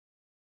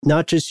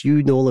 not just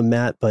you, Nolan,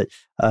 Matt, but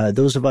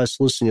those of us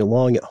listening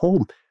along at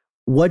home.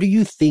 What do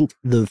you think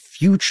the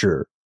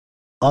future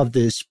of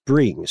this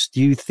brings?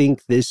 Do you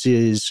think this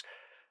is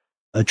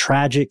a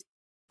tragic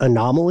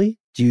anomaly?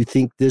 Do you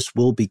think this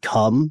will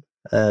become,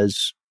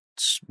 as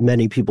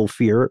many people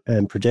fear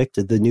and predict,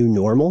 the new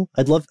normal?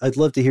 I'd love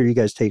to hear you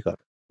guys' take on it.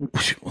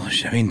 Well,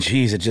 I mean,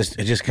 geez, it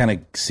just kind of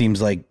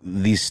seems like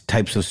these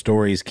types of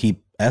stories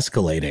keep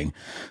escalating.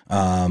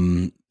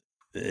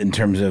 In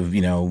terms of,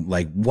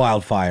 like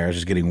wildfires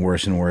is getting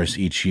worse and worse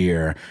each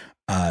year,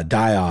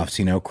 die-offs,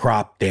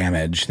 crop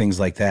damage, things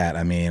like that.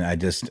 I mean, I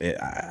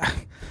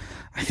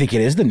think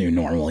it is the new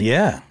normal.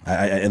 Yeah.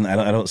 I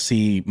don't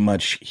see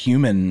much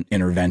human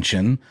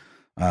intervention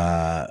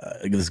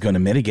that's going to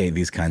mitigate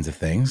these kinds of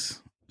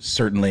things.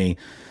 Certainly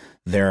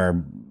there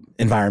are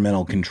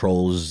environmental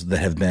controls that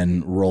have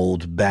been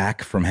rolled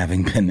back from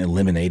having been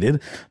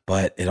eliminated,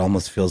 but it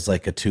almost feels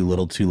like a too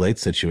little too late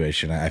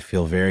situation. I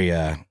feel very,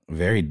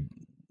 very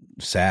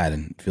sad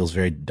and feels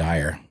very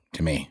dire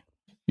to me.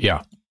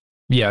 Yeah.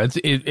 Yeah,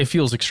 it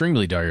feels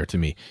extremely dire to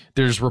me.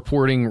 There's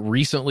reporting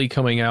recently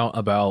coming out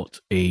about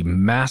a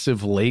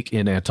massive lake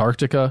in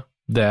Antarctica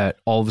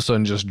that all of a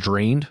sudden just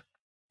drained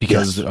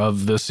because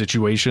of the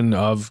situation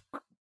of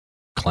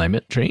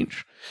climate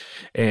change.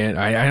 And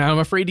I'm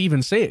afraid to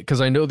even say it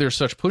because I know there's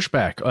such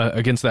pushback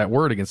against that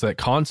word, against that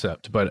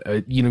concept. But,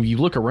 you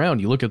look around,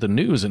 you look at the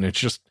news, and it's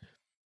just,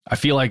 I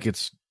feel like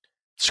it's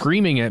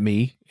screaming at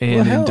me.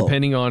 And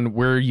depending on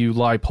where you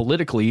lie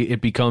politically, it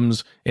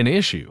becomes an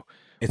issue.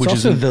 It's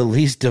also the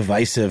least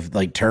divisive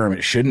term.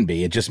 It shouldn't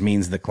be. It just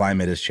means the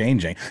climate is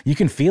changing. You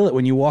can feel it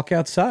when you walk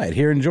outside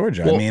here in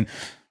Georgia. Well, I mean,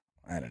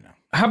 I don't know.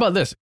 How about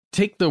this?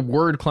 Take the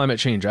word climate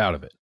change out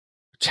of it.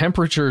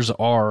 Temperatures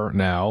are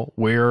now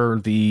where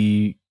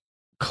the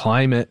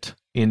climate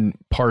in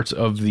parts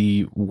of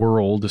the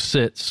world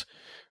sits.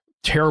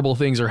 Terrible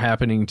things are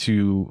happening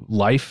to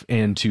life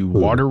and to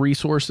water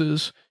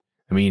resources.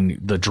 I mean,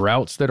 the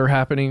droughts that are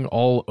happening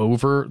all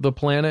over the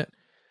planet.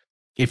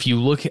 If you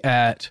look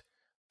at,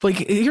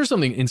 here's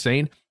something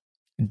insane.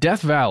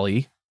 Death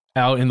Valley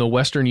out in the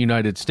western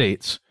United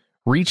States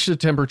reached a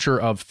temperature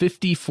of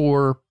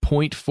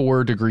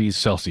 54.4 degrees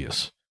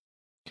Celsius.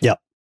 Yep.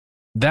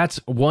 That's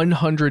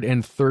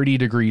 130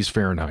 degrees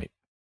Fahrenheit.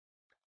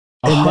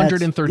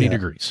 130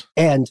 degrees.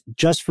 And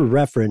just for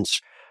reference,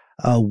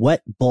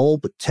 wet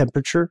bulb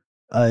temperature,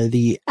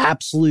 it's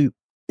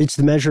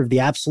the measure of the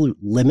absolute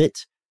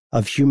limit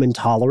of human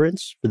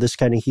tolerance for this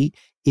kind of heat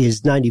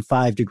is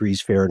 95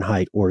 degrees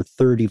Fahrenheit or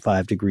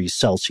 35 degrees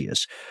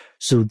Celsius.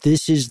 So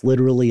this is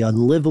literally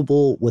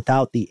unlivable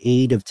without the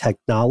aid of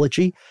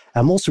technology.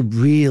 I'm also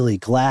really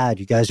glad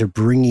you guys are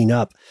bringing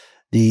up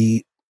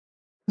the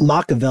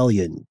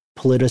Machiavellian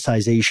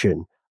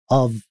politicization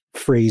of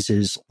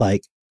phrases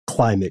like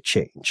climate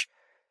change.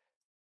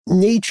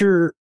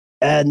 Nature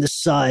and the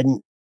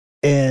sun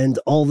and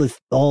all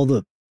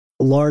the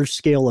large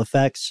scale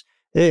effects,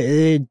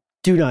 it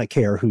do not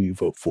care who you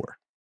vote for.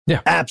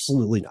 Yeah,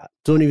 absolutely not.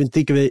 Don't even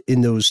think of it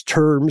in those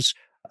terms.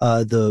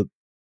 The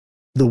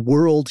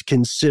world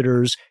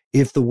considers,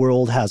 if the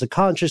world has a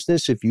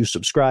consciousness, if you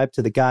subscribe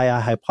to the Gaia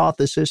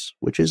hypothesis,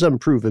 which is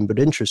unproven but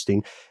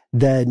interesting,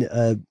 then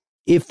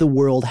if the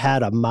world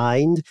had a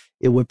mind,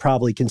 it would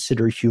probably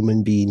consider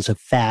human beings a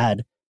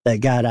fad that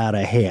got out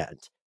of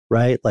hand,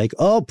 right? Like,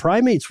 oh,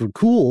 primates were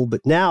cool,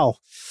 but now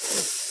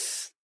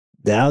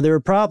they're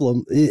a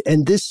problem.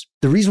 And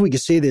the reason we can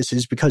say this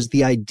is because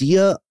the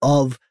idea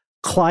of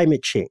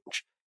climate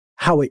change,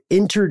 how it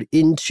entered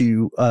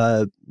into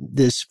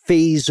this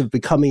phase of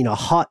becoming a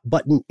hot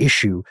button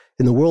issue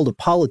in the world of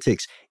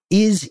politics,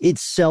 is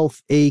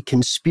itself a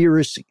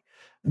conspiracy.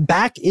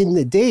 Back in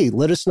the day,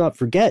 let us not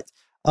forget,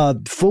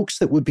 folks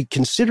that would be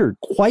considered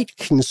quite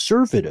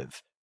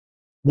conservative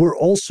were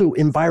also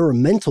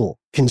environmental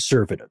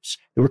conservatives.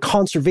 They were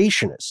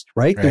conservationists,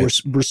 right? They were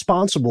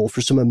responsible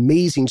for some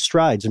amazing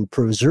strides in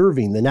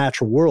preserving the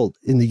natural world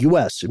in the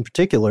U.S. in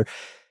particular.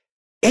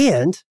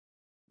 And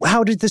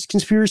how did this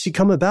conspiracy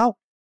come about?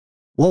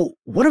 Well,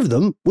 one of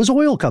them was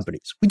oil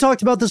companies. We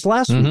talked about this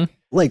last week.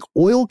 Like,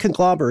 oil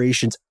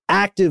conglomerations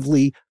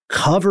actively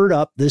covered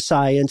up the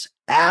science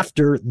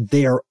after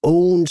their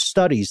own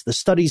studies. The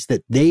studies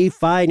that they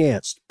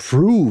financed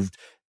proved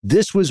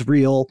this was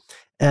real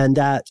and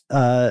that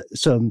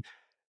some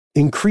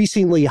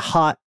increasingly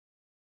hot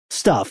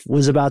stuff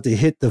was about to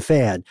hit the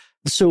fan.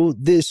 So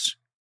this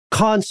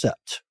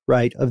concept,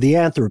 right, of the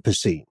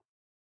Anthropocene,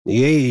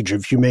 the age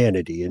of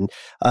humanity, and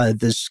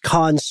this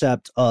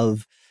concept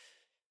of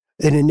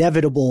an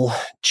inevitable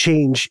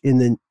change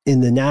in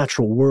the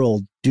natural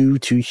world due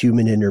to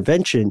human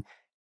intervention,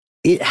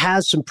 it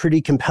has some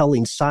pretty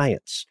compelling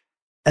science.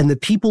 And the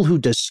people who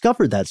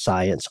discovered that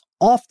science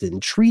often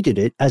treated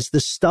it as the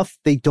stuff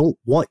they don't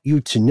want you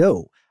to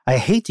know. I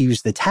hate to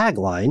use the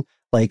tagline,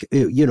 like,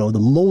 the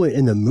moment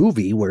in the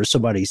movie where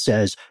somebody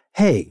says,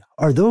 hey,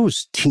 are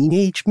those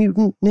Teenage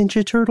Mutant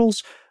Ninja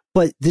Turtles?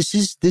 But this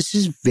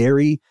is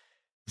very,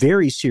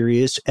 very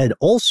serious. And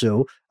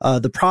also,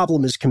 the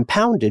problem is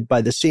compounded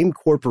by the same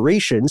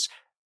corporations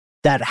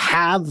that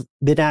have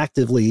been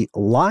actively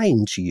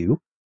lying to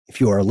you.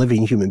 If you are a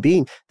living human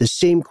being, the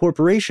same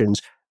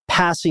corporations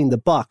passing the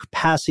buck,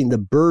 passing the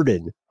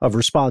burden of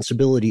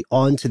responsibility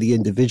onto the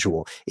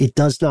individual. It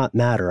does not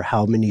matter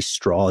how many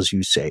straws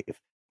you save.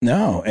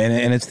 No,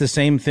 and it's the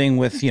same thing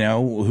with,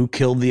 who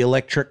killed the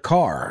electric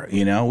car.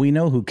 We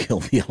know who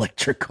killed the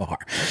electric car.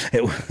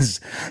 It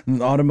was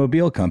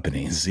automobile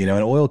companies, and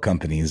oil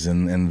companies,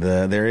 and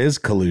there is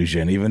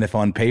collusion, even if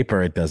on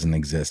paper it doesn't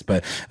exist.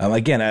 But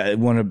again, I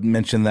want to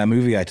mention that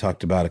movie I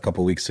talked about a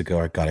couple weeks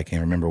ago. God, I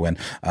can't remember when.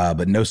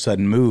 But No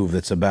Sudden Move.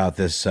 That's about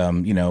this,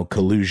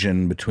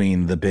 collusion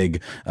between the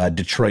big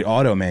Detroit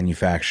auto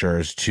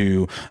manufacturers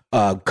to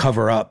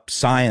cover up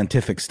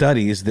scientific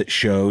studies that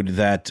showed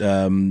that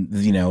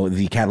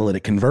the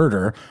catalytic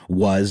converter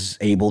was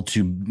able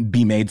to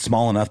be made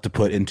small enough to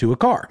put into a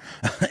car.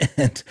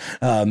 And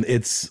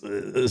it's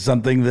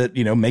something that,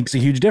 makes a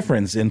huge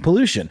difference in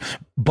pollution.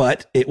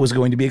 But it was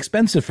going to be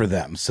expensive for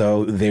them.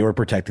 So they were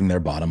protecting their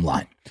bottom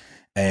line.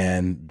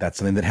 And that's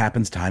something that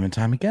happens time and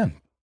time again.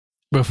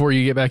 Before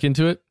you get back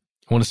into it,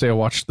 I want to say I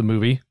watched the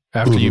movie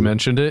after you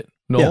mentioned it,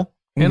 Noel. Yeah.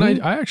 And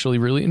I actually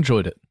really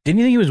enjoyed it. Didn't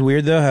you think it was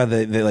weird, though, how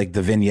the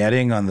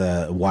vignetting on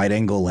the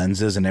wide-angle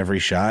lenses in every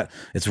shot?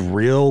 It's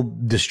real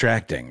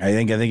distracting. I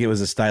think it was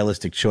a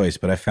stylistic choice,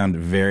 but I found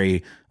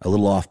it a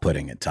little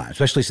off-putting at times,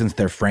 especially since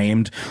they're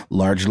framed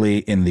largely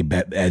in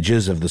the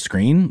edges of the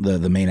screen,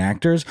 the main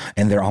actors,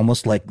 and they're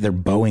almost like they're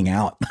bowing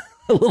out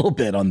a little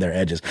bit on their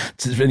edges.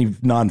 For any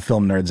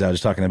non-film nerds, I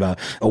was talking about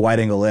a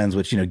wide-angle lens,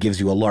 which, gives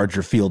you a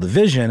larger field of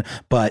vision,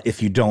 but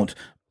if you don't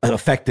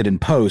affected in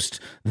post,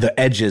 the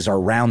edges are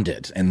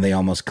rounded and they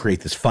almost create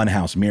this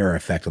funhouse mirror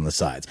effect on the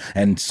sides.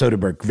 And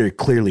Soderbergh very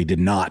clearly did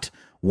not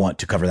want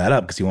to cover that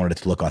up because he wanted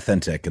it to look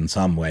authentic in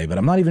some way. But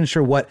I'm not even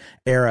sure what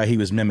era he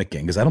was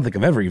mimicking, because I don't think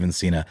I've ever even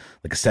seen a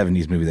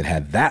 70s movie that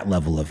had that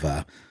level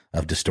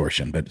of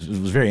distortion. But it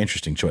was a very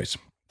interesting choice.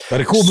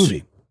 But a cool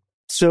movie.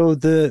 So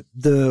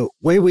the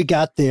way we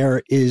got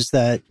there is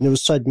that No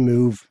Sudden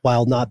Move,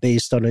 while not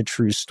based on a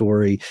true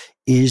story,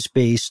 is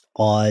based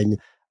on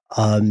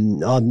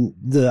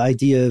the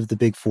idea of the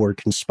Big Four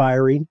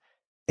conspiring.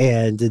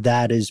 And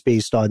that is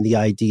based on the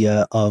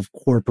idea of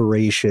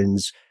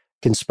corporations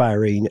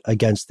conspiring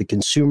against the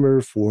consumer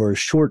for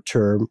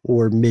short-term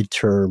or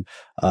mid-term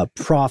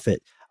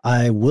profit.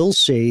 I will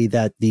say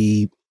that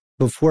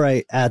before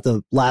I add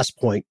the last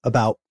point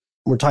about,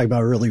 we're talking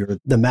about earlier,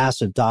 the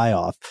massive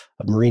die-off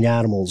of marine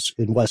animals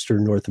in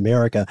Western North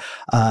America,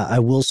 I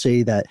will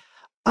say that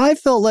I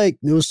felt like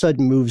No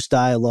Sudden Move's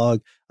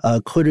dialogue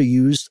could have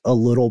used a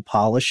little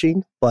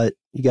polishing, but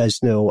you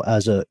guys know,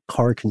 as a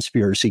car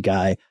conspiracy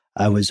guy,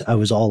 I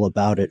was all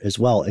about it as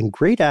well. And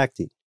great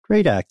acting.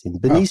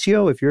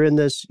 Benicio, if you're in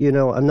this,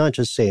 I'm not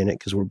just saying it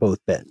because we're both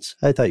Bens.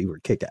 I thought you were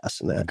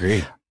kick-ass in that.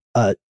 Agreed.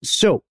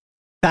 So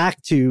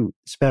back to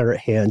this matter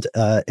at hand,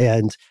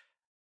 and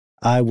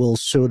I will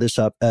sew this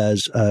up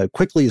as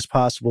quickly as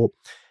possible.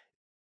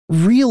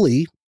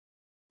 Really,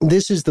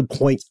 this is the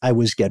point I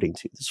was getting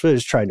to. This is what I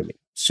was trying to make.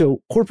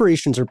 So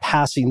corporations are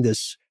passing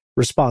this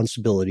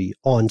responsibility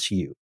onto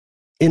you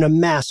in a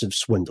massive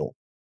swindle,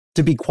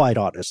 to be quite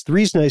honest. The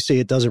reason I say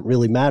it doesn't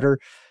really matter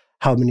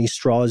how many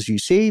straws you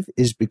save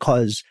is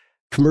because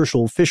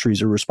commercial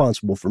fisheries are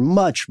responsible for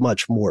much,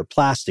 much more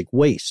plastic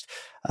waste.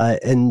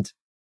 And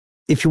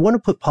if you want to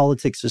put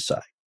politics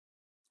aside,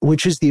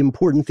 which is the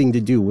important thing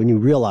to do when you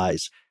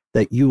realize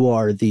that you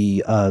are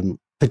the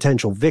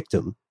potential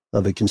victim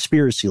of a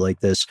conspiracy like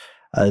this,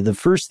 the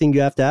first thing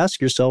you have to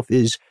ask yourself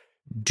is,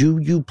 do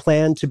you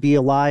plan to be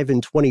alive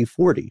in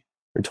 2040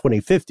 or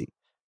 2050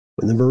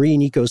 when the marine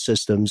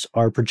ecosystems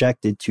are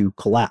projected to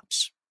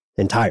collapse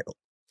entirely?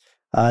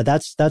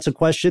 That's a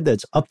question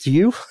that's up to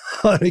you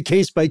on a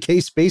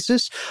case-by-case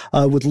basis.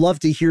 Would love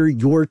to hear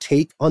your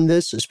take on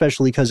this,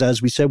 especially because,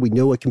 as we said, we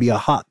know it can be a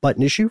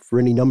hot-button issue for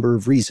any number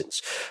of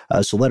reasons.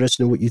 So let us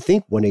know what you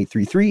think.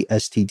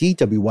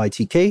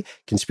 1-833-STD-WYTK,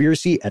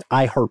 conspiracy at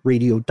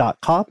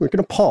iHeartRadio.com. We're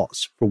going to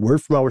pause for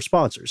word from our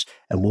sponsors,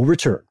 and we'll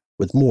return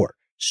with more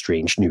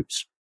strange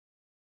news.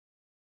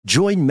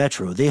 Join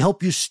Metro. They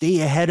help you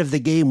stay ahead of the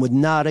game with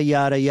nada,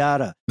 yada,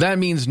 yada. That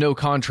means no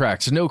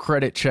contracts, no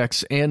credit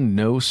checks, and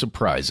no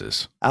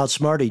surprises.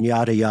 Outsmarting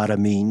yada, yada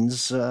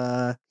means,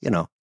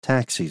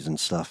 taxis and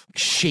stuff.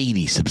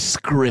 Shady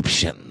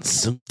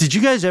subscriptions. Did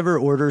you guys ever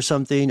order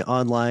something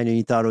online and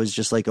you thought it was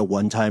just like a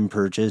one-time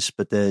purchase,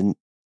 but then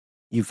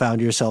you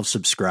found yourself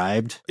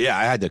subscribed? Yeah,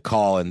 I had to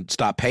call and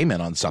stop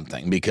payment on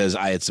something because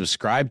I had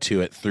subscribed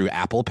to it through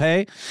Apple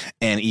Pay.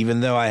 And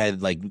even though I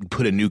had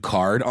put a new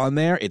card on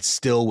there, it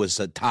still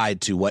was tied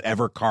to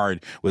whatever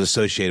card was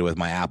associated with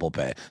my Apple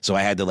Pay. So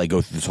I had to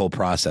go through this whole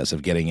process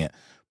of getting it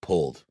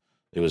pulled.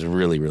 It was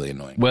really, really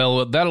annoying.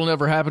 Well, that'll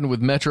never happen with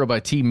Metro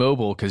by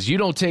T-Mobile because you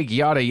don't take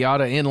yada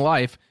yada in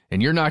life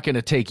and you're not going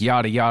to take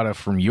yada yada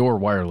from your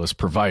wireless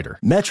provider.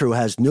 Metro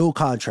has no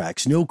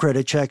contracts, no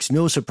credit checks,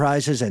 no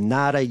surprises, and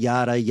nada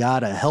yada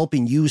yada,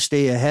 helping you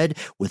stay ahead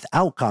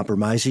without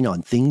compromising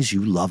on things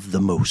you love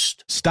the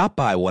most. Stop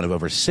by one of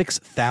over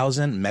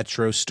 6,000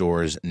 Metro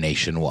stores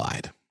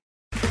nationwide.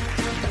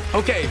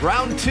 Okay,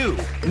 round two.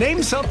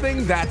 Name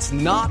something that's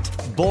not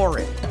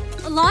boring.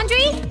 A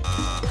laundry?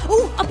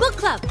 Ooh, a book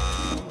club.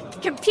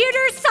 Computer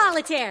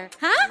solitaire,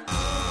 huh?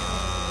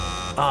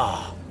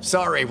 Ah,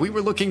 sorry, we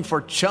were looking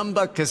for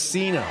Chumba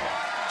Casino.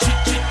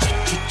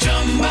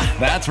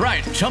 That's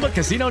right,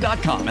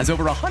 ChumbaCasino.com has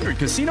over 100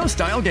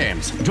 casino-style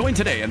games. Join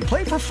today and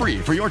play for free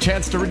for your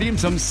chance to redeem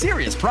some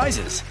serious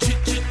prizes.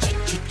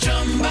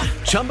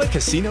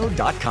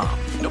 ChumbaCasino.com.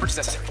 No purchase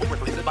necessary. Void where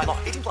prohibited by law.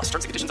 18+ terms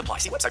and conditions apply.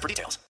 See website for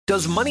details.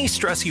 Does money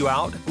stress you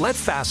out? Let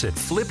Facet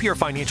flip your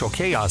financial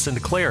chaos into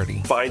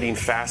clarity. Finding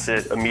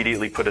Facet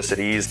immediately put us at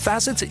ease.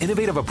 Facet's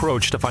innovative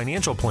approach to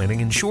financial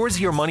planning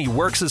ensures your money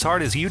works as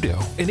hard as you do,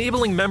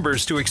 enabling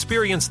members to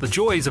experience the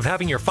joys of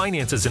having your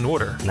finances in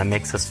order. That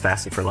makes us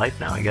Facet for life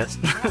now, I guess.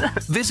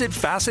 Visit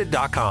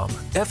Facet.com,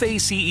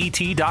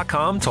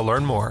 FACET.com to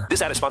learn more.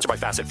 This ad is sponsored by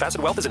Facet.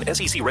 Facet Wealth is an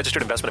SEC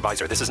registered investment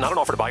advisor. This is not an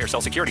offer to buy or sell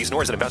securities,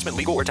 nor is it investment,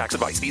 legal, or tax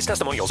advice. These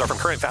testimonials are from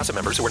current Facet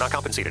members who are not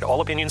compensated.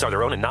 All opinions are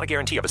their own and not a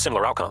guarantee of a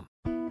similar outcome.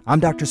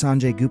 I'm Dr.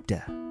 Sanjay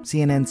Gupta,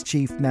 CNN's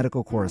chief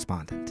medical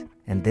correspondent,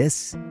 and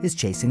this is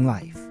Chasing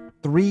Life.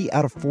 3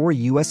 out of 4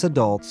 U.S.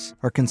 adults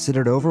are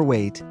considered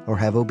overweight or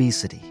have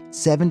obesity.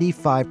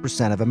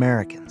 75% of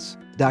Americans.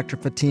 Dr.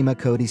 Fatima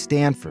Cody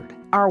Stanford.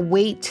 Our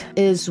weight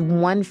is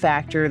one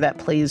factor that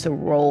plays a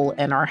role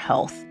in our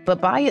health,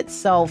 but by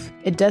itself,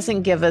 it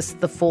doesn't give us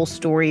the full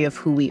story of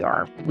who we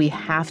are. We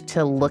have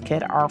to look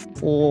at our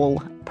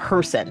full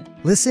person.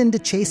 Listen to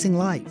Chasing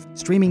Life,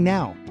 streaming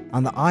now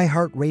on the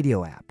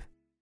iHeartRadio app.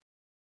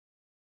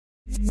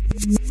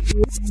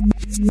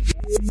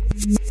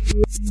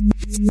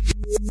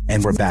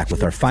 And we're back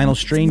with our final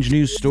strange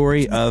news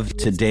story of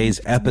today's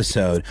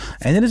episode.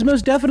 And it is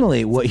most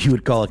definitely what you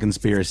would call a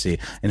conspiracy.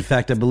 In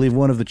fact, I believe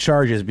one of the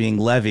charges being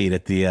levied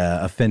at the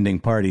offending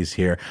parties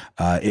here,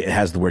 it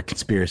has the word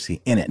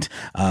conspiracy in it.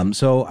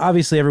 So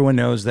obviously everyone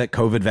knows that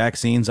COVID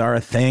vaccines are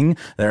a thing.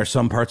 There are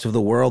some parts of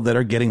the world that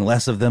are getting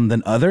less of them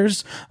than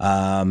others.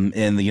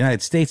 In the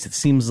United States, it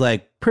seems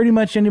like pretty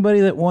much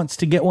anybody that wants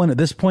to get one at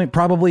this point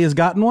probably has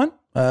gotten one.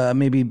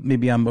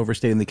 Maybe I'm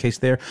overstating the case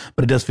there,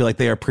 but it does feel like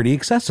they are pretty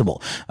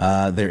accessible.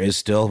 There is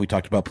still, we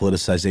talked about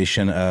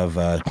politicization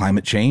of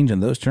climate change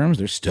and those terms.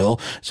 There's still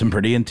some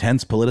pretty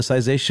intense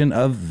politicization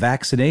of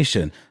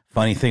vaccination.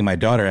 Funny thing, my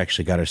daughter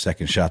actually got her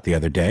second shot the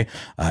other day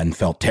and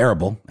felt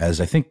terrible,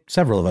 as I think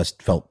several of us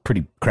felt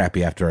pretty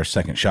crappy after our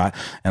second shot.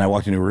 And I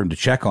walked into a room to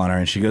check on her,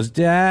 and she goes,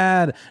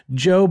 "Dad,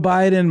 Joe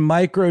Biden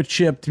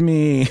microchipped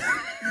me."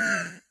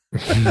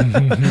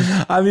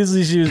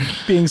 Obviously she was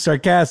being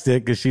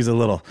sarcastic because she's a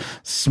little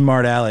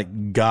smart aleck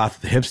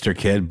goth hipster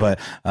kid, but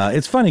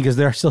it's funny because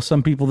there are still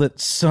some people that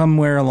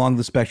somewhere along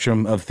the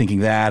spectrum of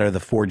thinking that, or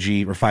the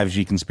 4G or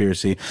 5G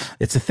conspiracy,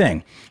 it's a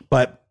thing.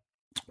 But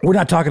we're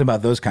not talking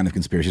about those kind of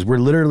conspiracies. We're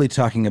literally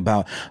talking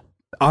about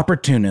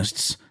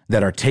opportunists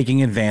that are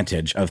taking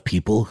advantage of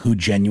people who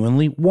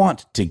genuinely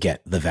want to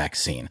get the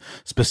vaccine,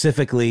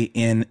 specifically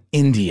in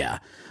India.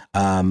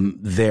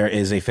 There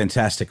is a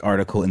fantastic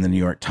article in the New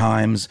York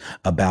Times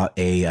about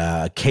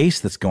a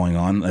case that's going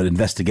on, an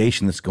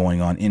investigation that's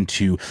going on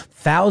into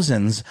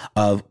thousands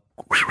of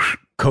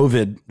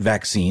COVID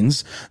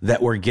vaccines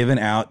that were given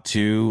out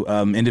to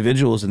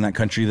individuals in that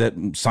country that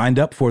signed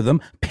up for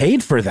them,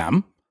 paid for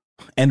them,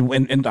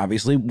 and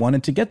obviously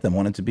wanted to get them,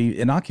 wanted to be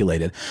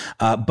inoculated.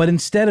 But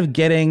instead of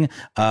getting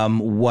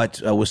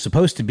what was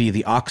supposed to be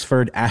the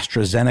Oxford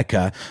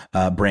AstraZeneca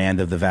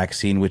brand of the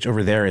vaccine, which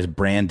over there is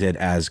branded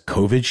as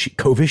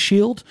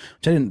Covishield,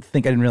 which I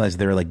didn't realize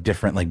there were like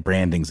different like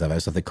brandings of it. I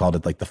thought they called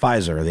it like the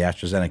Pfizer or the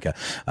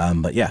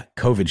AstraZeneca. But yeah,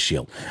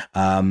 Covishield.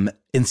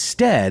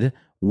 Instead,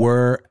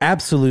 were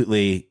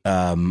absolutely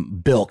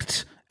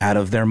bilked out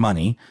of their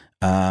money.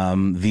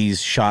 These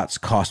shots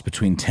cost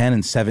between $10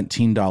 and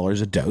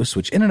 $17 a dose,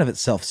 which in and of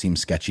itself seems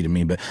sketchy to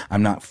me, but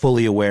I'm not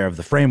fully aware of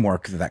the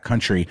framework that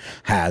country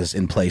has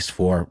in place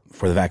for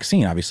the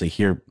vaccine. Obviously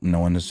here,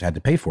 no one has had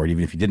to pay for it,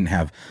 even if you didn't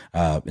have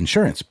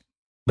insurance.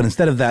 But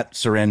instead of that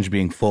syringe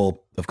being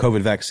full of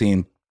COVID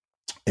vaccine,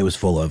 it was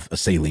full of a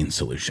saline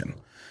solution.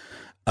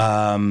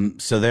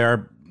 So there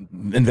are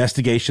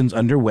investigations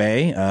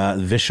underway.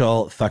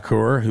 Vishal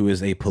Thakur, who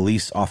is a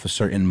police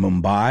officer in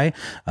Mumbai,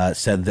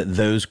 said that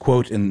those,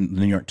 quote, in the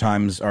New York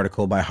Times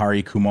article by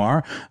Hari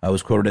Kumar,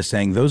 was quoted as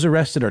saying, "Those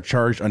arrested are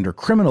charged under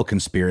criminal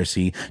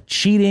conspiracy,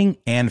 cheating,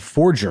 and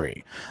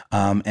forgery."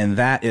 And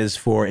that is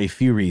for a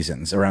few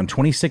reasons. Around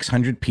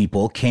 2,600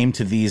 people came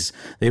to these,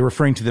 they're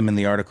referring to them in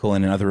the article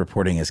and in other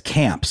reporting as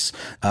camps,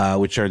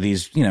 which are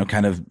these,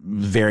 kind of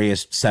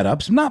various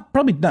setups,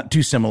 probably not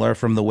too similar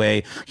from the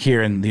way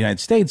here in the United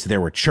States there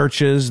were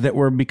churches that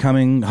were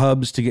becoming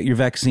hubs to get your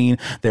vaccine.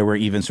 There were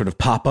even sort of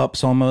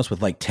pop-ups almost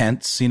with like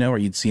tents, where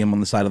you'd see them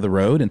on the side of the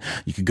road and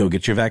you could go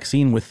get your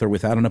vaccine with or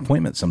without an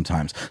appointment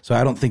sometimes. So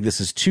I don't think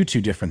this is too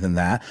different than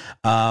that.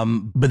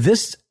 But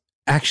this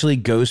actually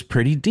goes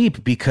pretty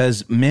deep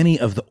because many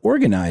of the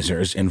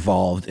organizers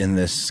involved in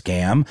this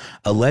scam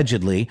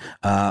allegedly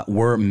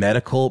were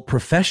medical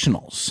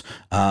professionals.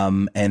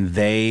 And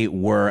they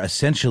were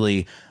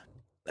essentially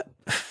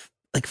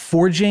like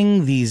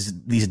forging these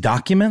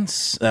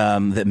documents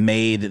that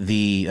made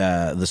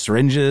the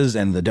syringes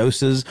and the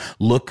doses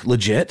look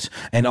legit,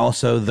 and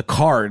also the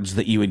cards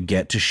that you would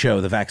get to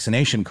show, the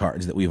vaccination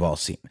cards that we've all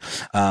seen.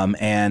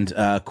 And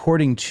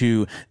according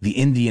to the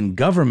Indian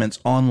government's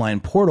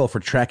online portal for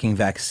tracking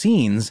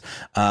vaccines,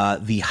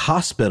 the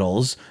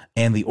hospitals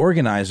and the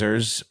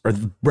organizers, or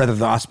rather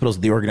the hospitals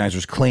the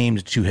organizers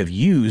claimed to have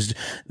used,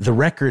 the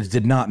records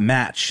did not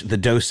match the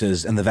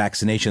doses and the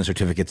vaccination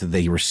certificates that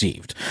they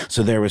received.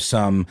 So there was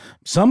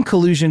some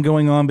collusion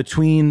going on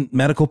between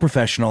medical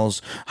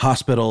professionals,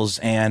 hospitals,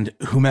 and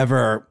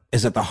whomever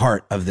is at the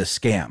heart of this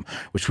scam,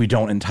 which we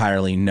don't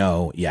entirely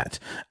know yet.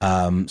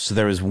 So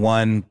there was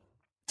one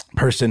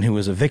person who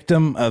was a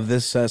victim of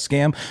this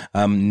scam,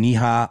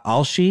 Neha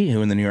Alshi,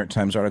 who in the New York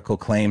Times article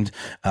claimed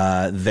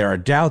there are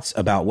doubts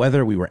about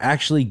whether we were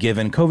actually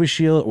given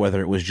Covishield, or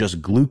whether it was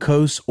just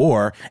glucose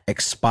or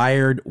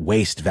expired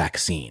waste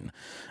vaccine.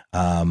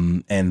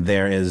 And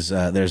there's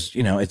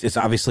it's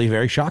obviously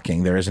very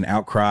shocking. There is an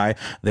outcry.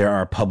 There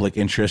are public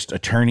interest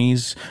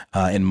attorneys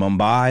in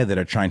Mumbai that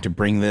are trying to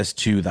bring this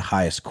to the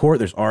highest court.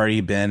 There's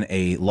already been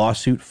a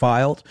lawsuit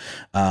filed,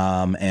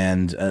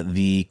 and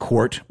the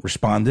court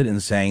responded in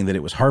saying that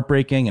it was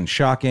heartbreaking and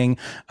shocking,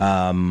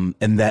 and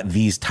that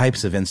these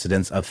types of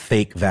incidents of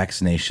fake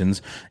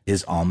vaccinations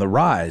is on the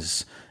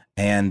rise.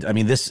 And I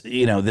mean, this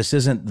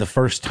isn't the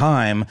first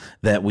time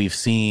that we've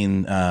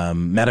seen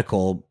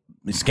medical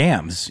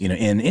scams,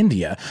 in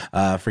India.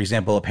 For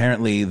example,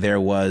 apparently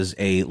there was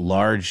a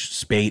large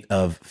spate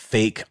of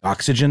fake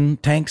oxygen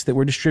tanks that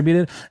were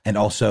distributed, and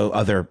also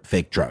other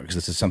fake drugs.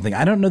 This is something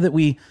I don't know that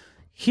we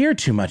hear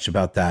too much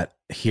about that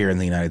here in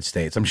the United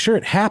States. I'm sure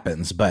it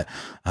happens, but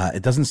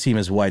it doesn't seem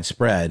as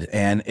widespread.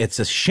 And it's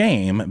a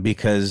shame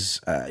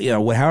because,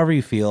 however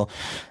you feel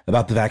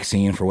about the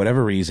vaccine, for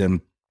whatever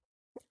reason,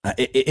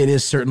 it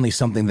is certainly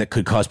something that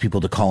could cause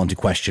people to call into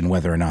question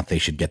whether or not they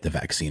should get the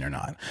vaccine or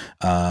not.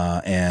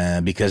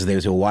 And because they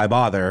say, well, why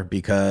bother?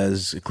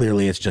 Because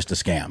clearly it's just a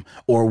scam.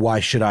 Or why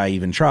should I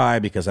even try?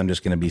 Because I'm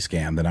just going to be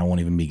scammed and I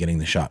won't even be getting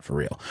the shot for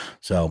real.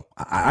 So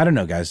I don't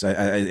know, guys.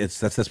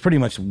 That's pretty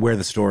much where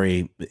the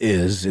story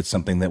is. It's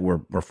something that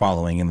we're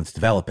following and it's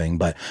developing,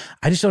 but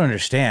I just don't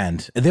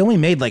understand. They only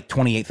made like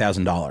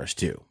 $28,000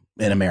 too,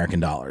 in American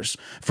dollars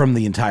from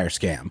the entire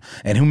scam.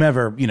 And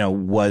whomever,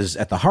 was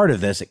at the heart of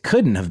this, it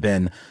couldn't have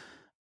been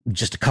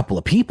just a couple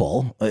of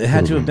people. It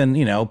had to have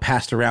been,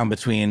 passed around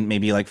between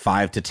maybe like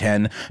 5 to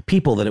 10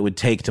 people that it would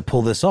take to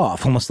pull this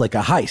off, almost like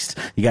a heist.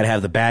 You got to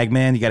have the bag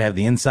man, you got to have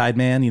the inside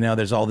man,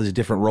 there's all these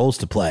different roles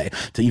to play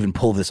to even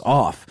pull this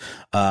off,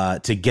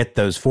 to get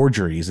those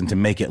forgeries and to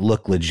make it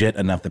look legit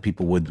enough that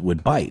people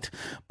would bite.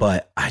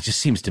 But it just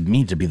seems to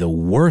me to be the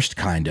worst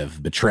kind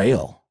of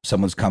betrayal.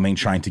 Someone's coming,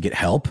 trying to get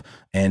help,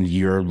 and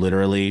you're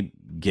literally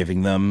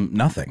giving them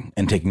nothing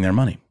and taking their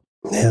money.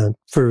 Yeah.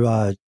 For,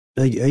 I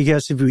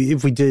guess if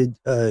we did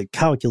a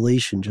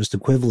calculation, just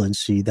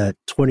equivalency, that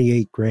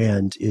 28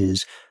 grand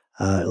is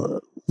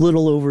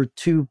little over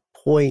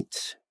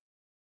it's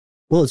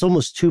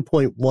almost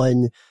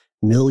 2.1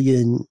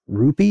 million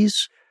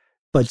rupees,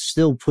 but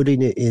still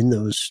putting it in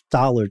those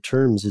dollar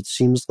terms, it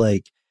seems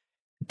like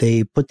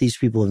they put these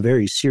people in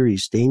very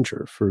serious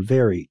danger for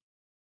a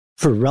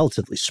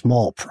relatively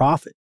small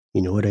profit.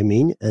 You know what I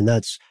mean? And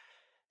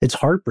it's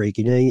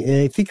heartbreaking.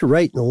 And I think you're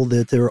right, Noel,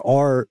 that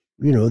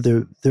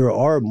there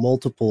are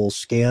multiple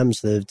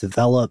scams that have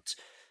developed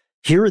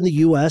here in the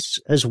U.S.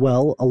 as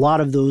well. A lot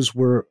of those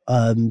were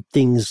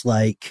things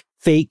like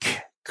fake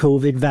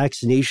COVID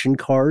vaccination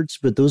cards,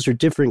 but those are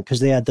different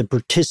because they had the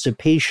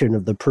participation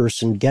of the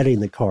person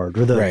getting the card,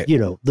 or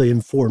the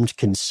informed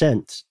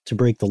consent to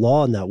break the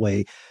law in that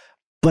way.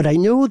 But I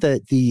know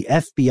that the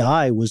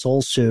FBI was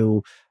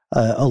also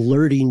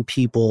alerting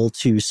people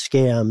to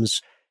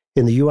scams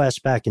in the U.S.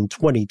 back in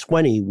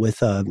 2020 with,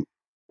 they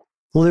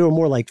were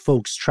more like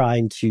folks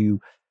trying to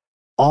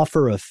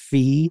offer a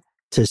fee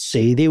to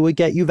say they would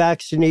get you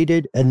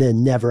vaccinated and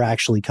then never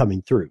actually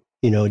coming through,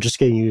 just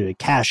getting you to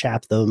cash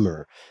app them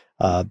or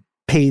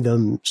pay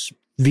them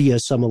via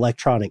some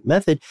electronic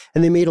method.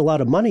 And they made a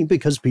lot of money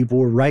because people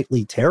were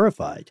rightly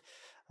terrified.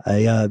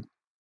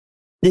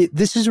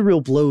 This is a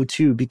real blow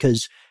too,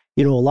 because,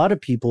 a lot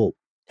of people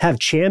have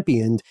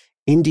championed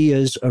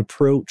India's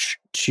approach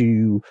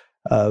to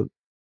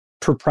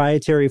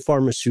proprietary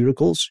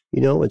pharmaceuticals.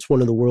 It's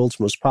one of the world's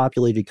most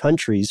populated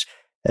countries,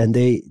 and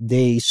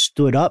they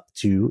stood up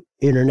to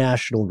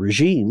international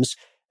regimes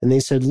and they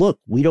said, look,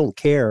 we don't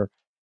care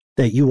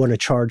that you want to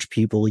charge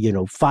people,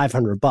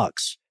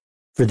 $500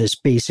 for this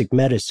basic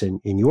medicine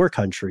in your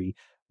country.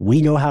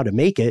 We know how to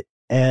make it,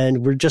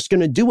 and we're just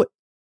going to do it.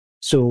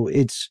 So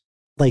it's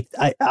like,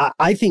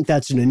 I think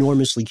that's an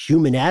enormously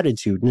human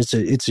attitude. And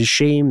it's a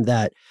shame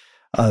that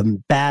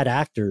bad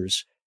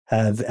actors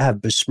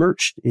have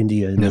besmirched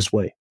India in this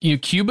way.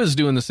 Cuba's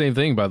doing the same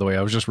thing, by the way.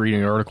 I was just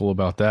reading an article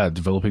about that,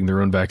 developing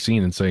their own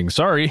vaccine and saying,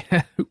 sorry,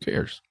 who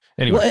cares?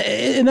 Anyway. Well,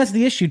 and that's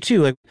the issue,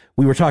 too. Like,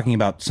 we were talking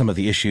about some of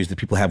the issues that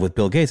people have with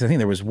Bill Gates. I think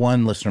there was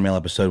one listener mail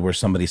episode where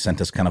somebody sent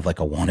us kind of like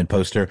a wanted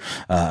poster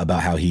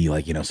about how he,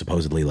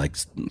 supposedly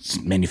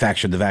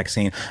manufactured the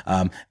vaccine.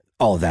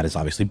 All of that is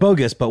obviously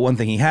bogus, but one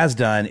thing he has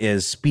done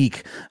is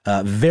speak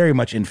very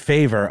much in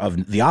favor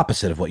of the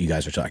opposite of what you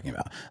guys are talking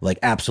about, like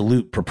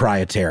absolute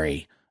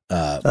proprietary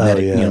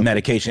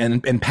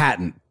medication and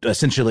patent,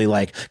 essentially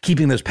like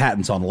keeping those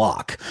patents on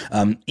lock,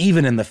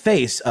 even in the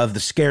face of the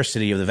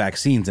scarcity of the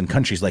vaccines in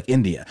countries like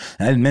India.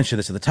 And I didn't mention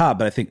this at the top,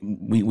 but I think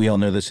we all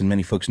know this and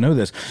many folks know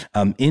this.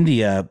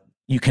 India,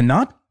 you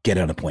cannot get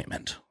an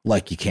appointment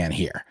like you can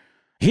here.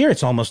 Here,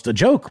 it's almost a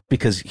joke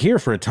because here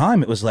for a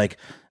time, it was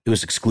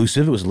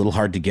exclusive. It was a little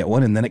hard to get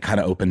one. And then it kind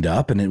of opened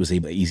up and it was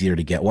easier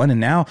to get one. And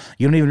now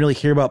you don't even really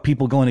hear about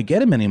people going to get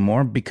them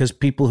anymore because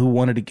people who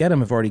wanted to get them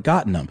have already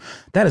gotten them.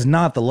 That is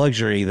not the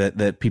luxury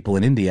that people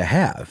in India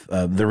have.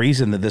 The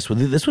reason that this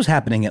was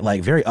happening at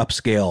like very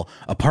upscale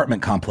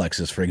apartment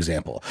complexes, for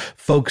example,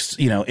 folks,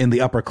 in the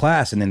upper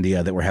class in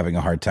India that were having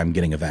a hard time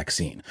getting a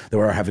vaccine, that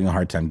were having a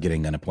hard time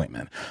getting an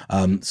appointment.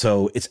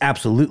 So it's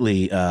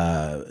absolutely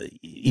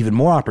even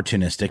more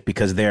opportunistic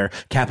because they're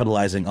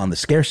capitalizing on the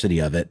scarcity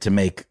of it to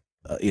make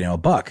a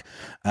buck.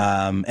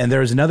 And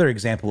there is another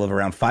example of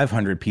around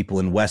 500 people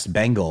in West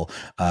Bengal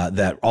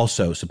that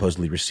also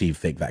supposedly received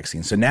fake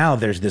vaccines. So now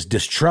there's this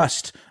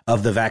distrust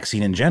of the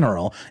vaccine in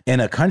general in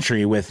a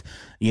country with,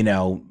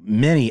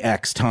 many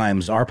X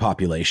times our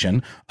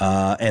population,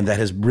 and that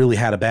has really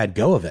had a bad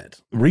go of it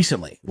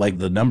recently. Like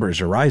the numbers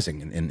are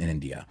rising in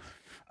India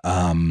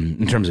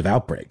in terms of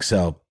outbreaks.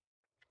 So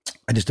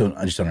I just don't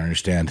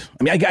understand.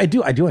 I mean, I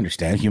do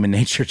understand human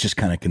nature just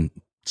kind of can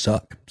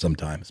suck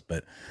sometimes,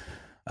 but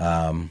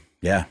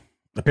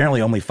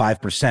apparently only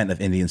 5%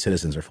 of Indian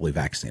citizens are fully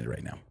vaccinated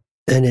right now.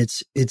 And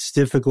it's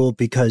difficult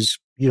because,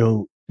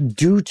 due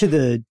to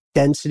the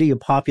density of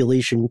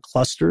population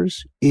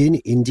clusters in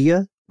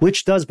India,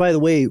 which does, by the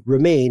way,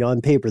 remain on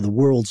paper the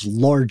world's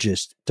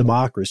largest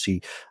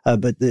democracy,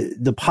 but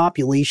the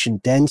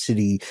population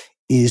density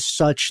is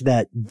such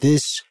that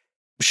this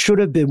should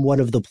have been one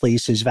of the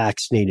places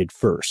vaccinated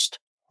first.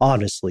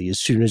 Honestly, as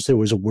soon as there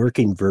was a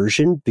working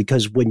version,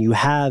 because when you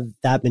have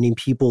that many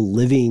people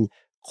living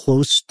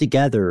close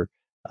together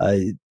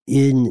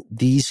in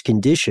these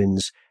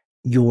conditions,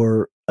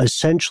 you're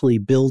essentially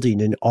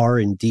building an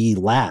R&D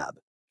lab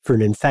for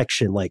an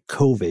infection like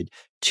COVID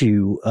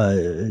to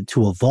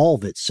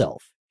evolve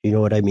itself. You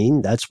know what I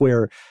mean? That's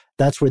where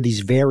these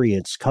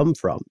variants come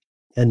from.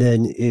 And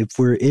then if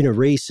we're in a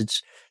race,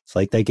 it's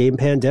like that game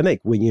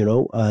Pandemic when,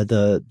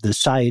 the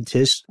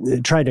scientists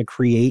try to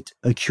create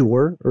a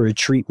cure or a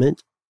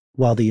treatment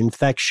while the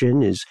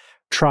infection is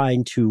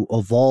trying to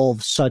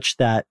evolve such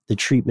that the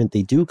treatment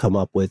they do come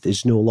up with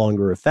is no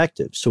longer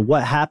effective. So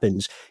what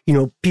happens,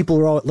 people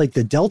are all like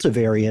the Delta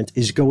variant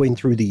is going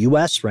through the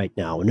US right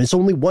now, and it's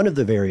only one of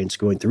the variants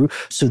going through.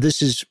 So this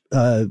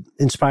has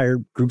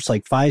inspired groups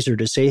like Pfizer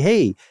to say,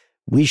 hey,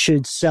 we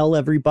should sell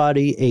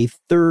everybody a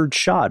third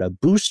shot, a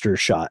booster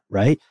shot,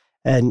 right?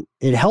 And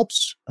it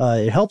helps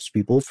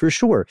people for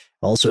sure.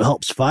 Also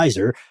helps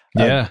Pfizer.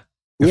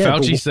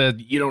 Fauci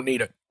said you don't need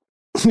it.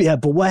 Yeah,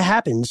 but what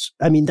happens?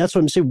 I mean, that's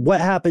what I'm saying.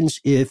 What happens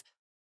if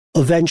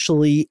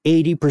eventually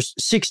 80%,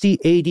 60,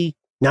 80,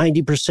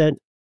 90%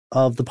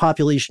 of the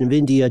population of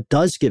India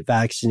does get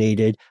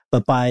vaccinated,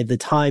 but by the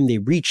time they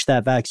reach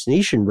that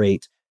vaccination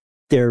rate,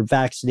 they're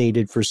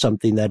vaccinated for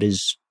something that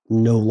is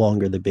no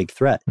longer the big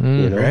threat.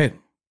 Right.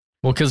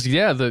 Well, because,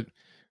 the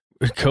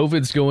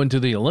COVID's going to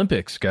the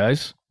Olympics,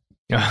 guys.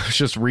 I was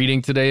just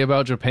reading today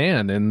about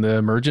Japan and the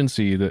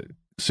emergency, the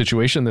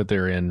situation that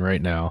they're in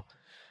right now.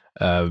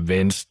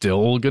 And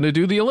still going to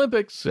do the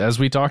Olympics, as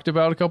we talked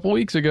about a couple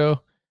weeks ago.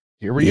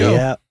 Here we go.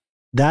 Yeah,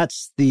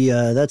 that's the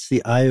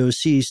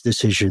IOC's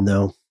decision,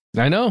 though.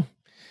 I know,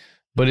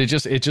 but it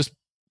just a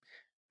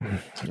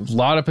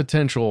lot of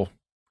potential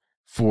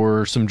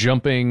for some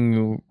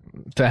jumping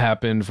to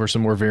happen, for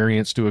some more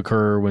variants to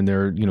occur when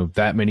there are,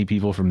 that many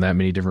people from that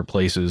many different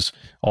places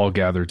all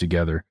gathered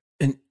together.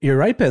 And you're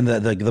right, Ben.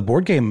 The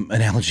board game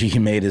analogy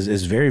you made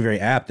is very, very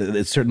apt.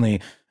 It's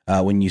certainly.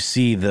 When you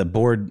see the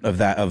board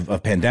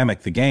of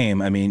Pandemic, the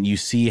game, I mean, you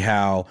see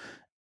how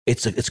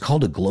it's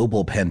called a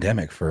global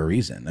pandemic for a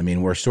reason. I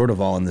mean, we're sort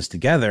of all in this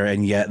together,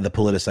 and yet the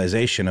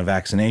politicization of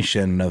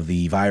vaccination of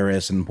the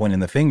virus and pointing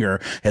the finger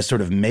has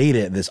sort of made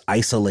it this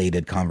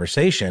isolated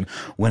conversation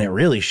when it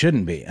really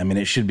shouldn't be. I mean,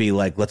 it should be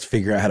like, let's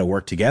figure out how to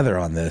work together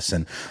on this.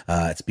 And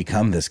it's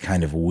become this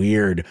kind of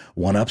weird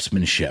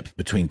one-upsmanship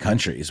between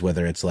countries,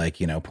 whether it's like,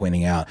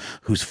 pointing out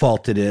whose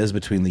fault it is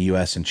between the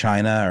U.S. and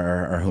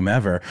China or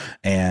whomever,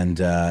 and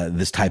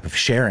this type of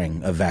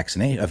sharing of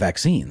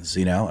vaccines.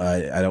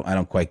 I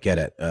don't quite get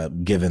it.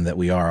 Given that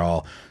we are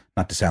all,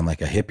 not to sound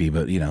like a hippie,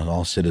 but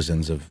all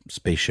citizens of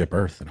spaceship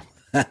Earth.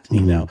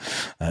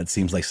 It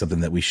seems like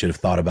something that we should have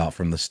thought about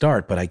from the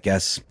start, but I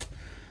guess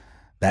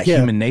that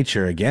human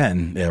nature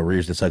again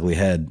rears its ugly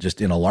head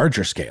just in a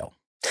larger scale.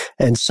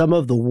 And some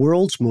of the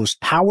world's most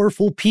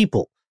powerful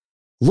people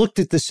looked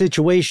at the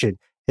situation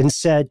and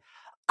said,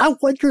 I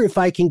wonder if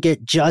I can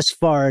get just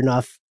far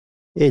enough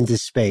into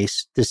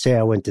space to say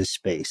I went to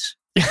space.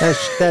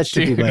 That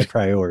should be my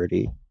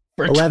priority.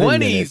 For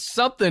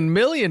 $20-something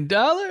million?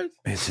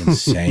 It's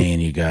insane,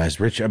 you guys.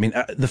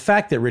 The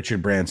fact that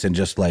Richard Branson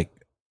just I'm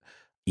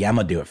going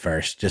to do it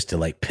first just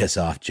to piss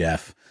off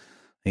Jeff.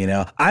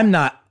 I'm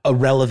not a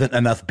relevant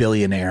enough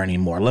billionaire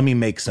anymore. Let me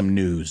make some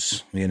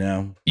news, You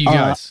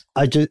guys.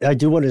 I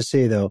do want to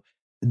say, though,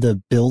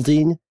 the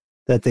building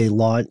that they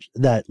launched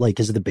that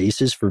is the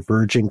basis for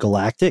Virgin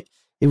Galactic,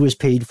 it was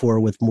paid for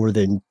with more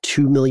than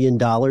 $2 million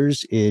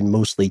in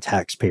mostly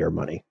taxpayer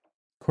money.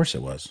 Of course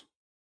it was.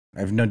 I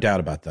have no doubt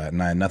about that.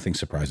 And nothing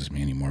surprises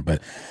me anymore.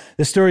 But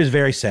this story is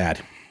very sad.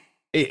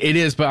 It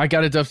is, but I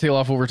got to dovetail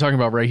off what we're talking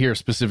about right here,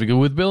 specifically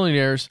with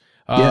billionaires.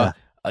 I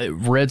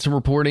read some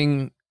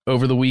reporting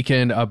over the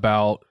weekend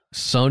about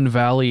Sun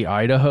Valley,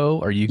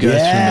 Idaho. Are you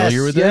guys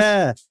familiar with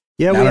this?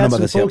 Yeah, we had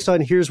some folks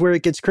on Here's Where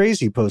It Gets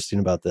Crazy posting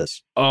about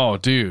this. Oh,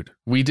 dude.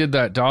 We did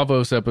that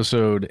Davos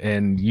episode,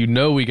 and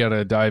we got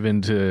to dive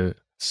into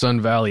Sun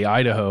Valley,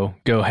 Idaho.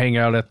 Go hang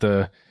out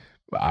at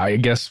I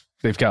guess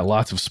they've got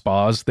lots of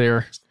spas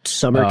there.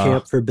 Summer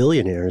camp for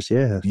billionaires,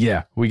 yeah.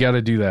 Yeah, we got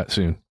to do that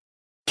soon.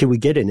 Can we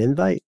get an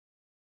invite?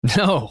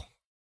 No,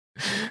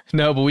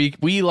 but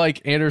we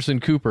like Anderson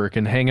Cooper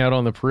can hang out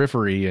on the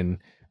periphery and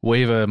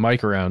wave a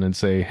mic around and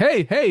say,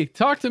 hey,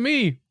 talk to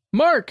me,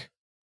 Mark.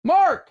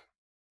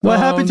 What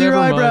happened to your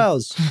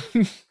eyebrows?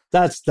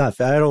 That's not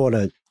fair. I don't want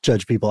to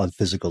judge people on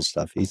physical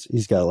stuff.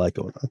 He's got a lot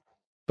going on.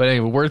 But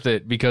anyway, worth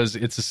it because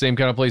it's the same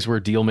kind of place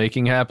where deal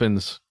making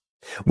happens.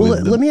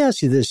 Well, let me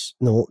ask you this,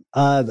 Noel.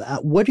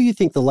 What do you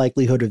think the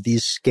likelihood of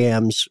these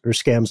scams or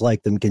scams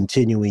like them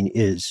continuing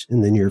is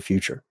in the near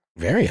future?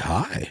 Very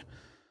high.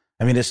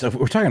 I mean,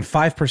 we're talking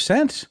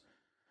 5%.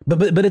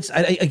 But it's,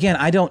 again,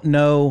 I don't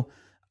know.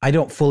 I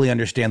don't fully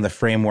understand the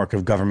framework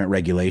of government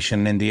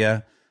regulation in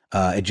India.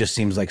 It just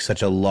seems like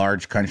such a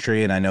large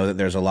country, and I know that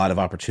there's a lot of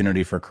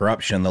opportunity for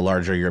corruption the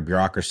larger your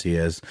bureaucracy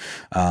is,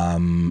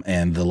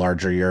 and the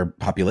larger your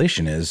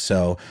population is.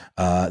 So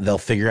they'll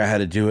figure out how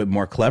to do it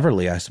more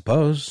cleverly, I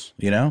suppose,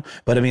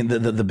 But I mean,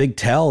 the big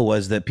tell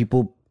was that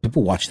people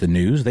watch the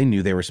news. They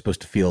knew they were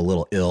supposed to feel a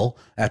little ill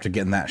after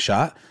getting that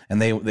shot,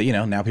 and they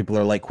now people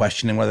are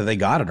questioning whether they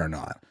got it or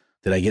not.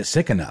 Did I get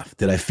sick enough?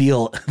 Did I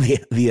feel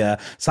the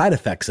side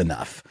effects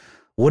enough?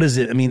 What is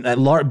it? I mean,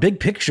 big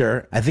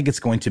picture, I think it's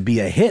going to be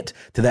a hit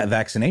to that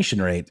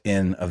vaccination rate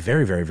in a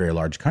very, very, very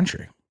large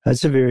country.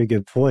 That's a very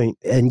good point.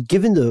 And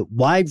given the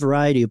wide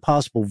variety of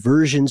possible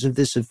versions of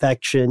this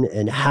infection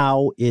and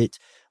how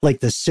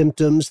the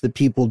symptoms that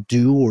people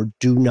do or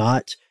do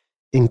not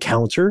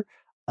encounter,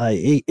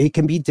 it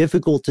can be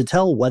difficult to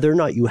tell whether or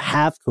not you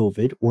have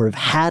COVID or have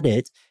had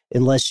it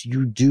unless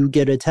you do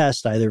get a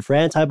test either for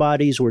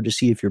antibodies or to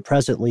see if you're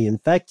presently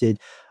infected.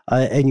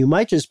 And you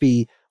might just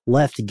be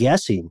left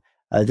guessing.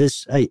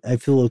 I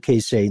feel okay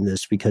saying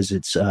this because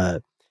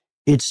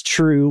it's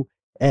true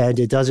and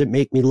it doesn't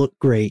make me look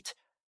great.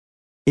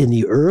 In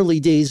the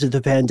early days of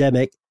the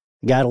pandemic,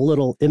 I got a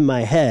little in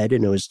my head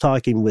and I was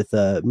talking with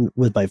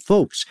my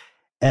folks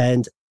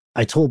and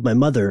I told my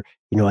mother,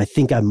 I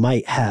think I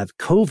might have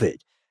COVID.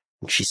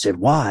 And she said,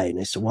 why? And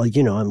I said, well,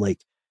 I'm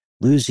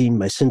losing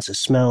my sense of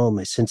smell,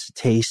 my sense of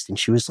taste. And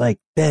she was like,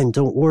 Ben,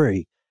 don't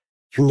worry.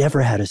 You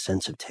never had a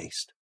sense of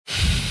taste.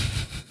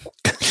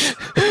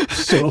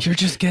 So you're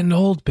just getting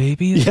old,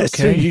 baby. It's okay.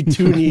 So you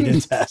do need a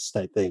test,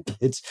 I think.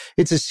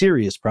 It's a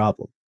serious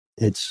problem.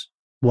 It's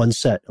one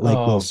set,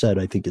 Will said,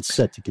 I think it's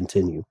set to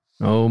continue.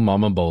 Oh,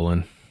 Mama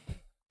Bolin.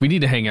 We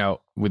need to hang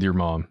out with your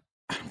mom.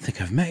 I don't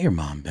think I've met your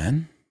mom,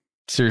 Ben.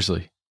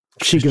 Seriously.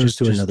 She goes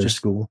to another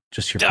school.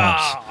 Just your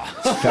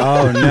pops.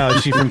 Oh, no.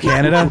 Is she from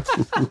Canada?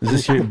 Is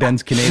this your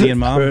Ben's Canadian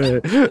mom?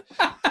 I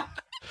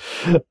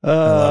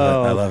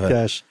love it.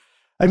 Gosh.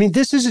 I mean,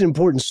 this is an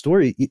important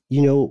story.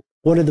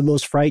 One of the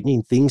most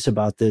frightening things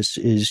about this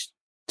is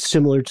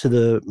similar to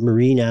the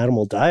marine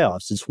animal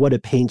die-offs. It's what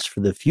it paints for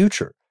the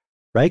future,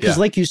 right? Because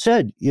like you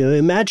said,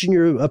 imagine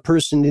you're a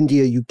person in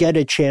India, you get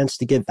a chance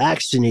to get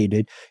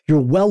vaccinated. You're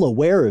well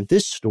aware of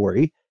this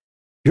story.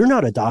 You're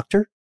not a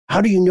doctor.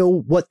 How do you know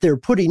what they're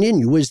putting in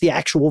you is the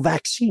actual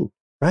vaccine,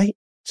 right?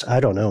 I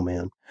don't know,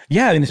 man.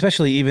 Yeah, and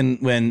especially even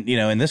when,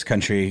 in this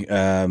country,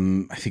 I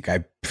think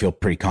I feel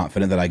pretty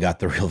confident that I got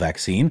the real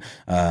vaccine.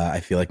 I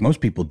feel like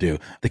most people do.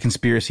 The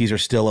conspiracies are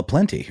still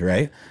aplenty,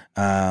 right?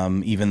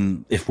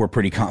 Even if we're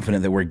pretty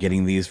confident that we're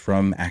getting these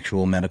from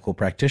actual medical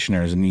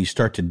practitioners, and you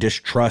start to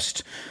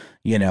distrust,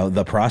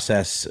 the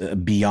process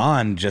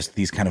beyond just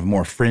these kind of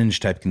more fringe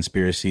type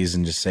conspiracies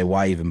and just say,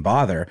 why even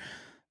bother?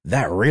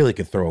 That really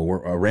could throw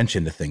a wrench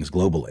into things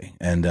globally.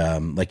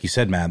 And like you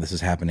said, Matt, this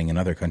is happening in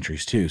other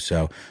countries too.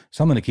 So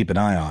something to keep an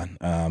eye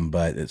on.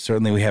 But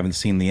certainly we haven't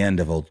seen the end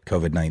of old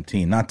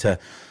COVID-19. Not to,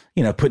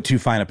 put too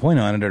fine a point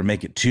on it or to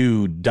make it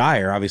too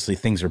dire. Obviously,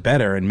 things are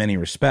better in many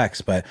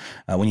respects, but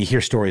when you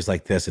hear stories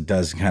like this, it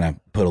does kind of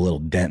put a little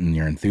dent in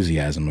your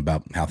enthusiasm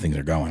about how things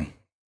are going.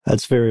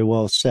 That's very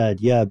well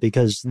said. Yeah,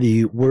 because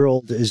the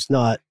world is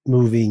not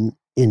moving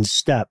in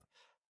step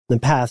the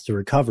path to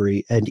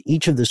recovery. And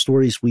each of the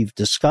stories we've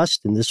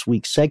discussed in this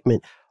week's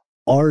segment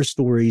are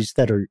stories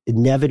that are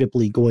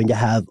inevitably going to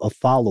have a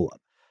follow-up.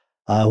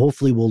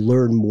 Hopefully we'll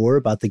learn more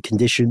about the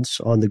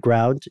conditions on the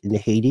ground in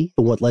Haiti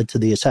and what led to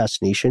the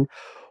assassination.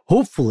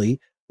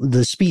 Hopefully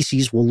the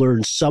species will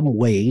learn some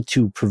way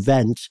to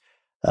prevent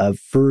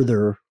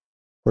further,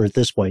 or at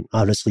this point,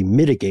 honestly,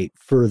 mitigate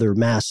further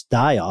mass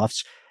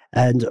die-offs.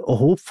 And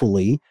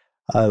hopefully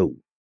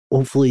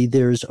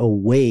there's a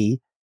way,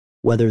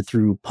 whether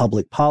through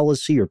public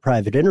policy or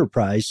private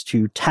enterprise,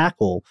 to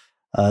tackle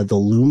the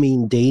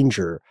looming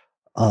danger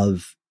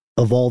of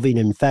evolving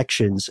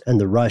infections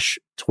and the rush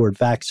toward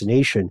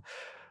vaccination.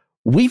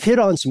 We've hit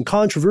on some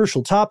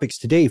controversial topics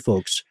today,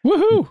 folks.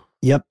 Woohoo!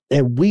 Yep.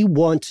 And we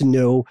want to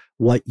know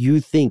what you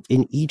think.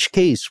 In each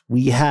case,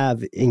 we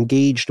have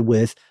engaged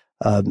with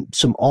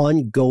some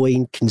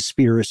ongoing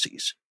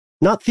conspiracies,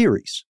 not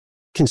theories,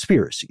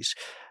 conspiracies.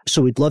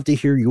 So we'd love to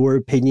hear your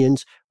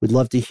opinions. We'd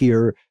love to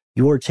hear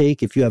your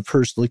take if you have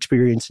personal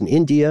experience in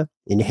India,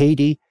 in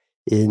Haiti,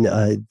 in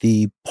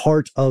the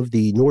part of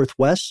the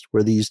Northwest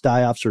where these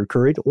die-offs are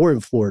occurring, or in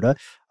Florida.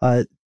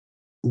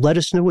 Let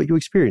us know what you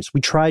experienced.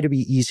 We try to be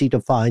easy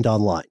to find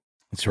online.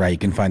 That's right. You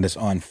can find us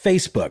on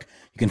Facebook.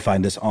 You can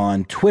find us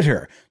on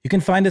Twitter. You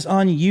can find us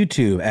on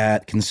YouTube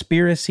at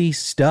Conspiracy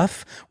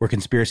Stuff or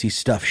Conspiracy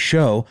Stuff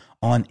Show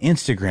on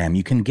Instagram.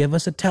 You can give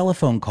us a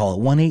telephone call at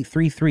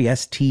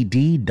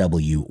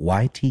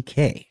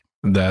 1-833-STD-WYTK.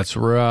 That's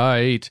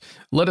right.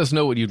 Let us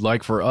know what you'd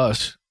like for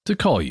us to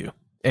call you.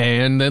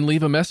 And then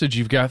leave a message.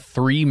 You've got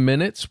 3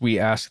 minutes. We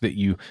ask that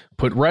you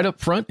put right up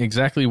front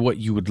exactly what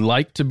you would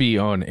like to be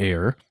on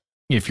air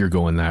if you're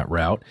going that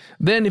route.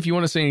 Then if you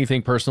want to say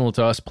anything personal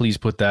to us, please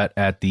put that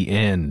at the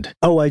end.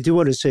 Oh, I do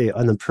want to say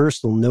on the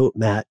personal note,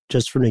 Matt,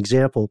 just for an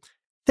example,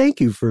 thank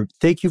you for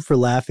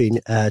laughing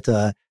at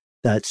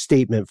that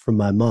statement from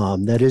my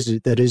mom. That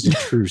is a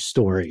true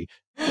story.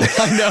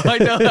 I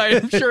know.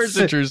 I'm sure it's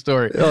a true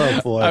story.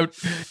 Oh, boy. I'm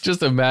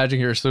just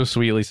imagining her so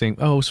sweetly saying,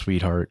 "Oh,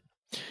 sweetheart,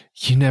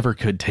 you never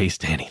could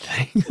taste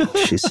anything."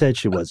 She said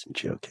she wasn't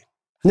joking.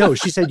 No,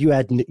 she said you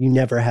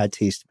never had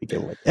taste to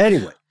begin with.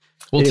 Anyway.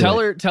 Well, tell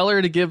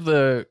her to give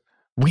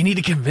we need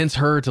to convince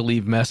her to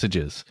leave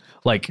messages,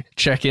 like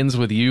check-ins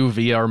with you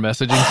via our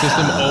messaging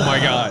system. Oh my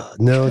God.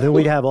 No, then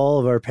we'd have all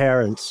of our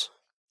parents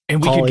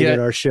and we calling could get in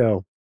our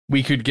show.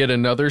 We could get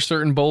another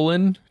certain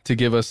Bolin to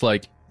give us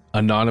like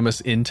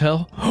anonymous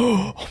intel.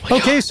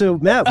 Okay, so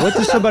Matt, what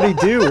does somebody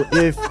do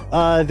if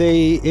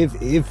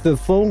the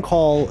phone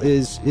call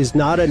is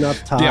not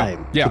enough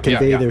time to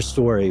convey their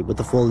story with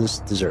the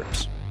fullness it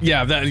deserves?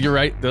 Yeah, you're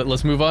right.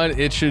 Let's move on.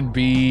 It should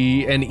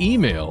be an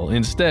email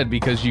instead,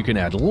 because you can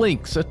add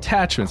links,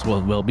 attachments.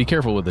 Well, be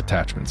careful with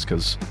attachments,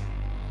 because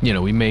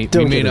we may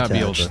not be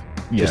able to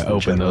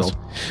open those.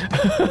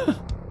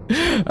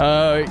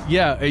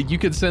 You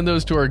can send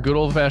those to our good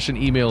old-fashioned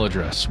email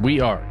address.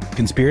 We are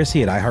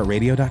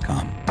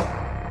conspiracy@iheartradio.com.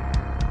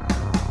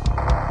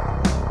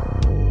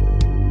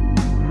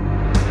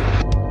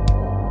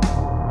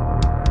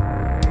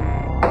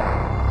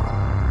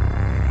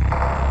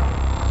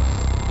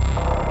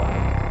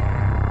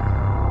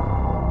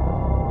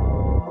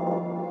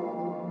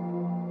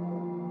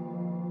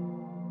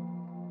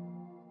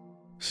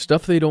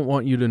 Stuff They Don't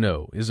Want You to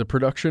Know is a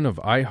production of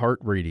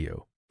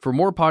iHeartRadio. For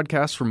more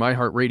podcasts from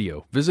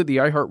iHeartRadio, visit the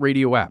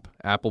iHeartRadio app,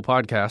 Apple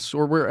Podcasts,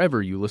 or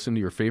wherever you listen to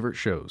your favorite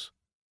shows.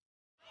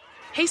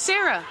 Hey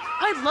Sarah,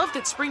 I love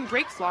that spring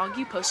break vlog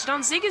you posted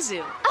on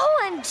Zigazoo.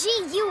 OMG,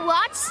 you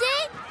watched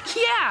it?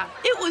 Yeah,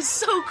 it was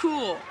so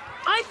cool.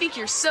 I think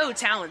you're so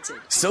talented.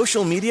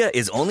 Social media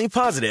is only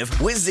positive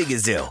with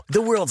Zigazoo,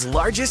 the world's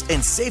largest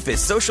and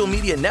safest social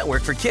media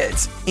network for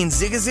kids. In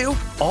Zigazoo,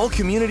 all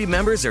community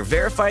members are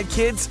verified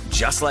kids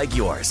just like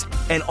yours,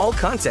 and all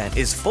content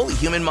is fully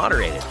human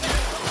moderated.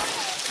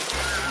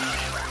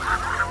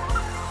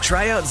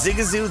 Try out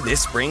Zigazoo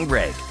this spring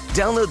break.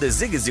 Download the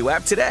Zigazoo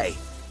app today.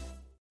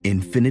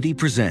 Infiniti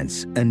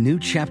presents a new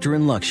chapter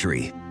in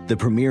luxury, the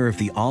premiere of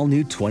the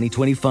all-new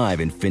 2025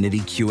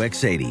 Infiniti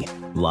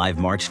QX80, live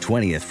March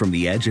 20th from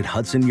the Edge at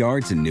Hudson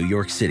Yards in New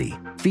York City,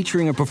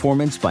 featuring a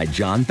performance by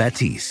John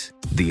Batiste.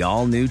 The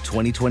all-new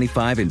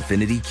 2025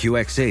 Infiniti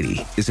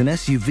QX80 is an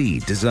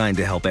SUV designed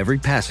to help every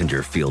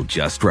passenger feel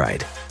just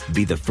right.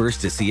 Be the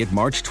first to see it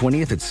March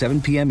 20th at 7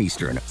 p.m.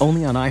 Eastern,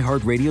 only on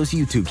iHeartRadio's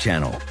YouTube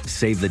channel.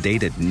 Save the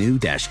date at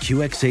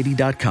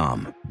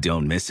new-QX80.com.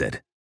 Don't miss it.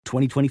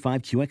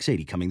 2025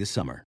 QX80 coming this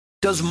summer.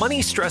 Does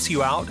money stress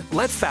you out?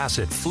 Let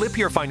Facet flip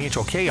your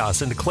financial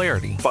chaos into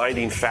clarity.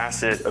 Finding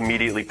Facet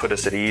immediately put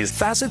us at ease.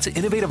 Facet's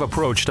innovative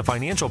approach to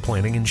financial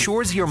planning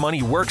ensures your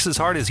money works as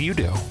hard as you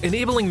do,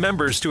 enabling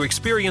members to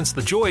experience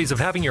the joys of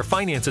having your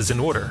finances in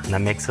order. And that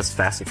makes us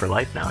Facet for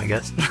life now, I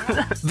guess.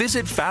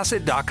 Visit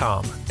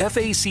Facet.com,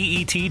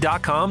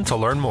 FACET.com to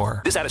learn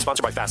more. This ad is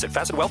sponsored by Facet.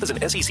 Facet Wealth is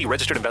an SEC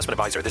registered investment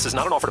advisor. This is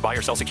not an offer to buy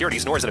or sell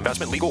securities, nor is it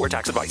investment, legal, or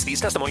tax advice.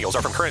 These testimonials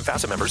are from current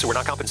Facet members who are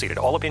not compensated.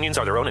 All opinions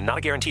are their own and not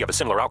a guarantee of a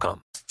similar outcome.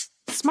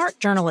 Smart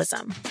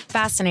journalism.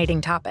 Fascinating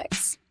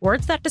topics.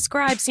 Words that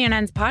describe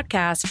CNN's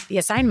podcast, The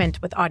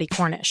Assignment with Audie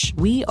Cornish.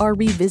 We are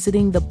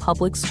revisiting the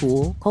public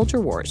school culture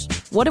wars.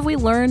 What have we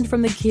learned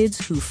from the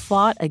kids who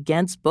fought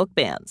against book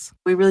bans?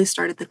 We really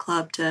started the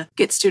club to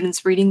get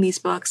students reading these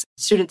books.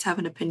 Students have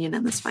an opinion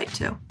in this fight,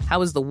 too.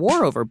 How has the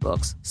war over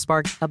books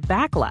sparked a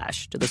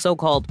backlash to the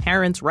so-called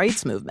parents'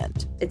 rights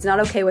movement? It's not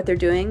okay what they're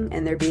doing,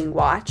 and they're being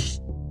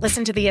watched.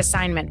 Listen to The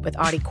Assignment with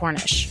Audie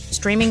Cornish.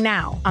 Streaming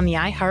now on the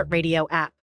iHeartRadio app.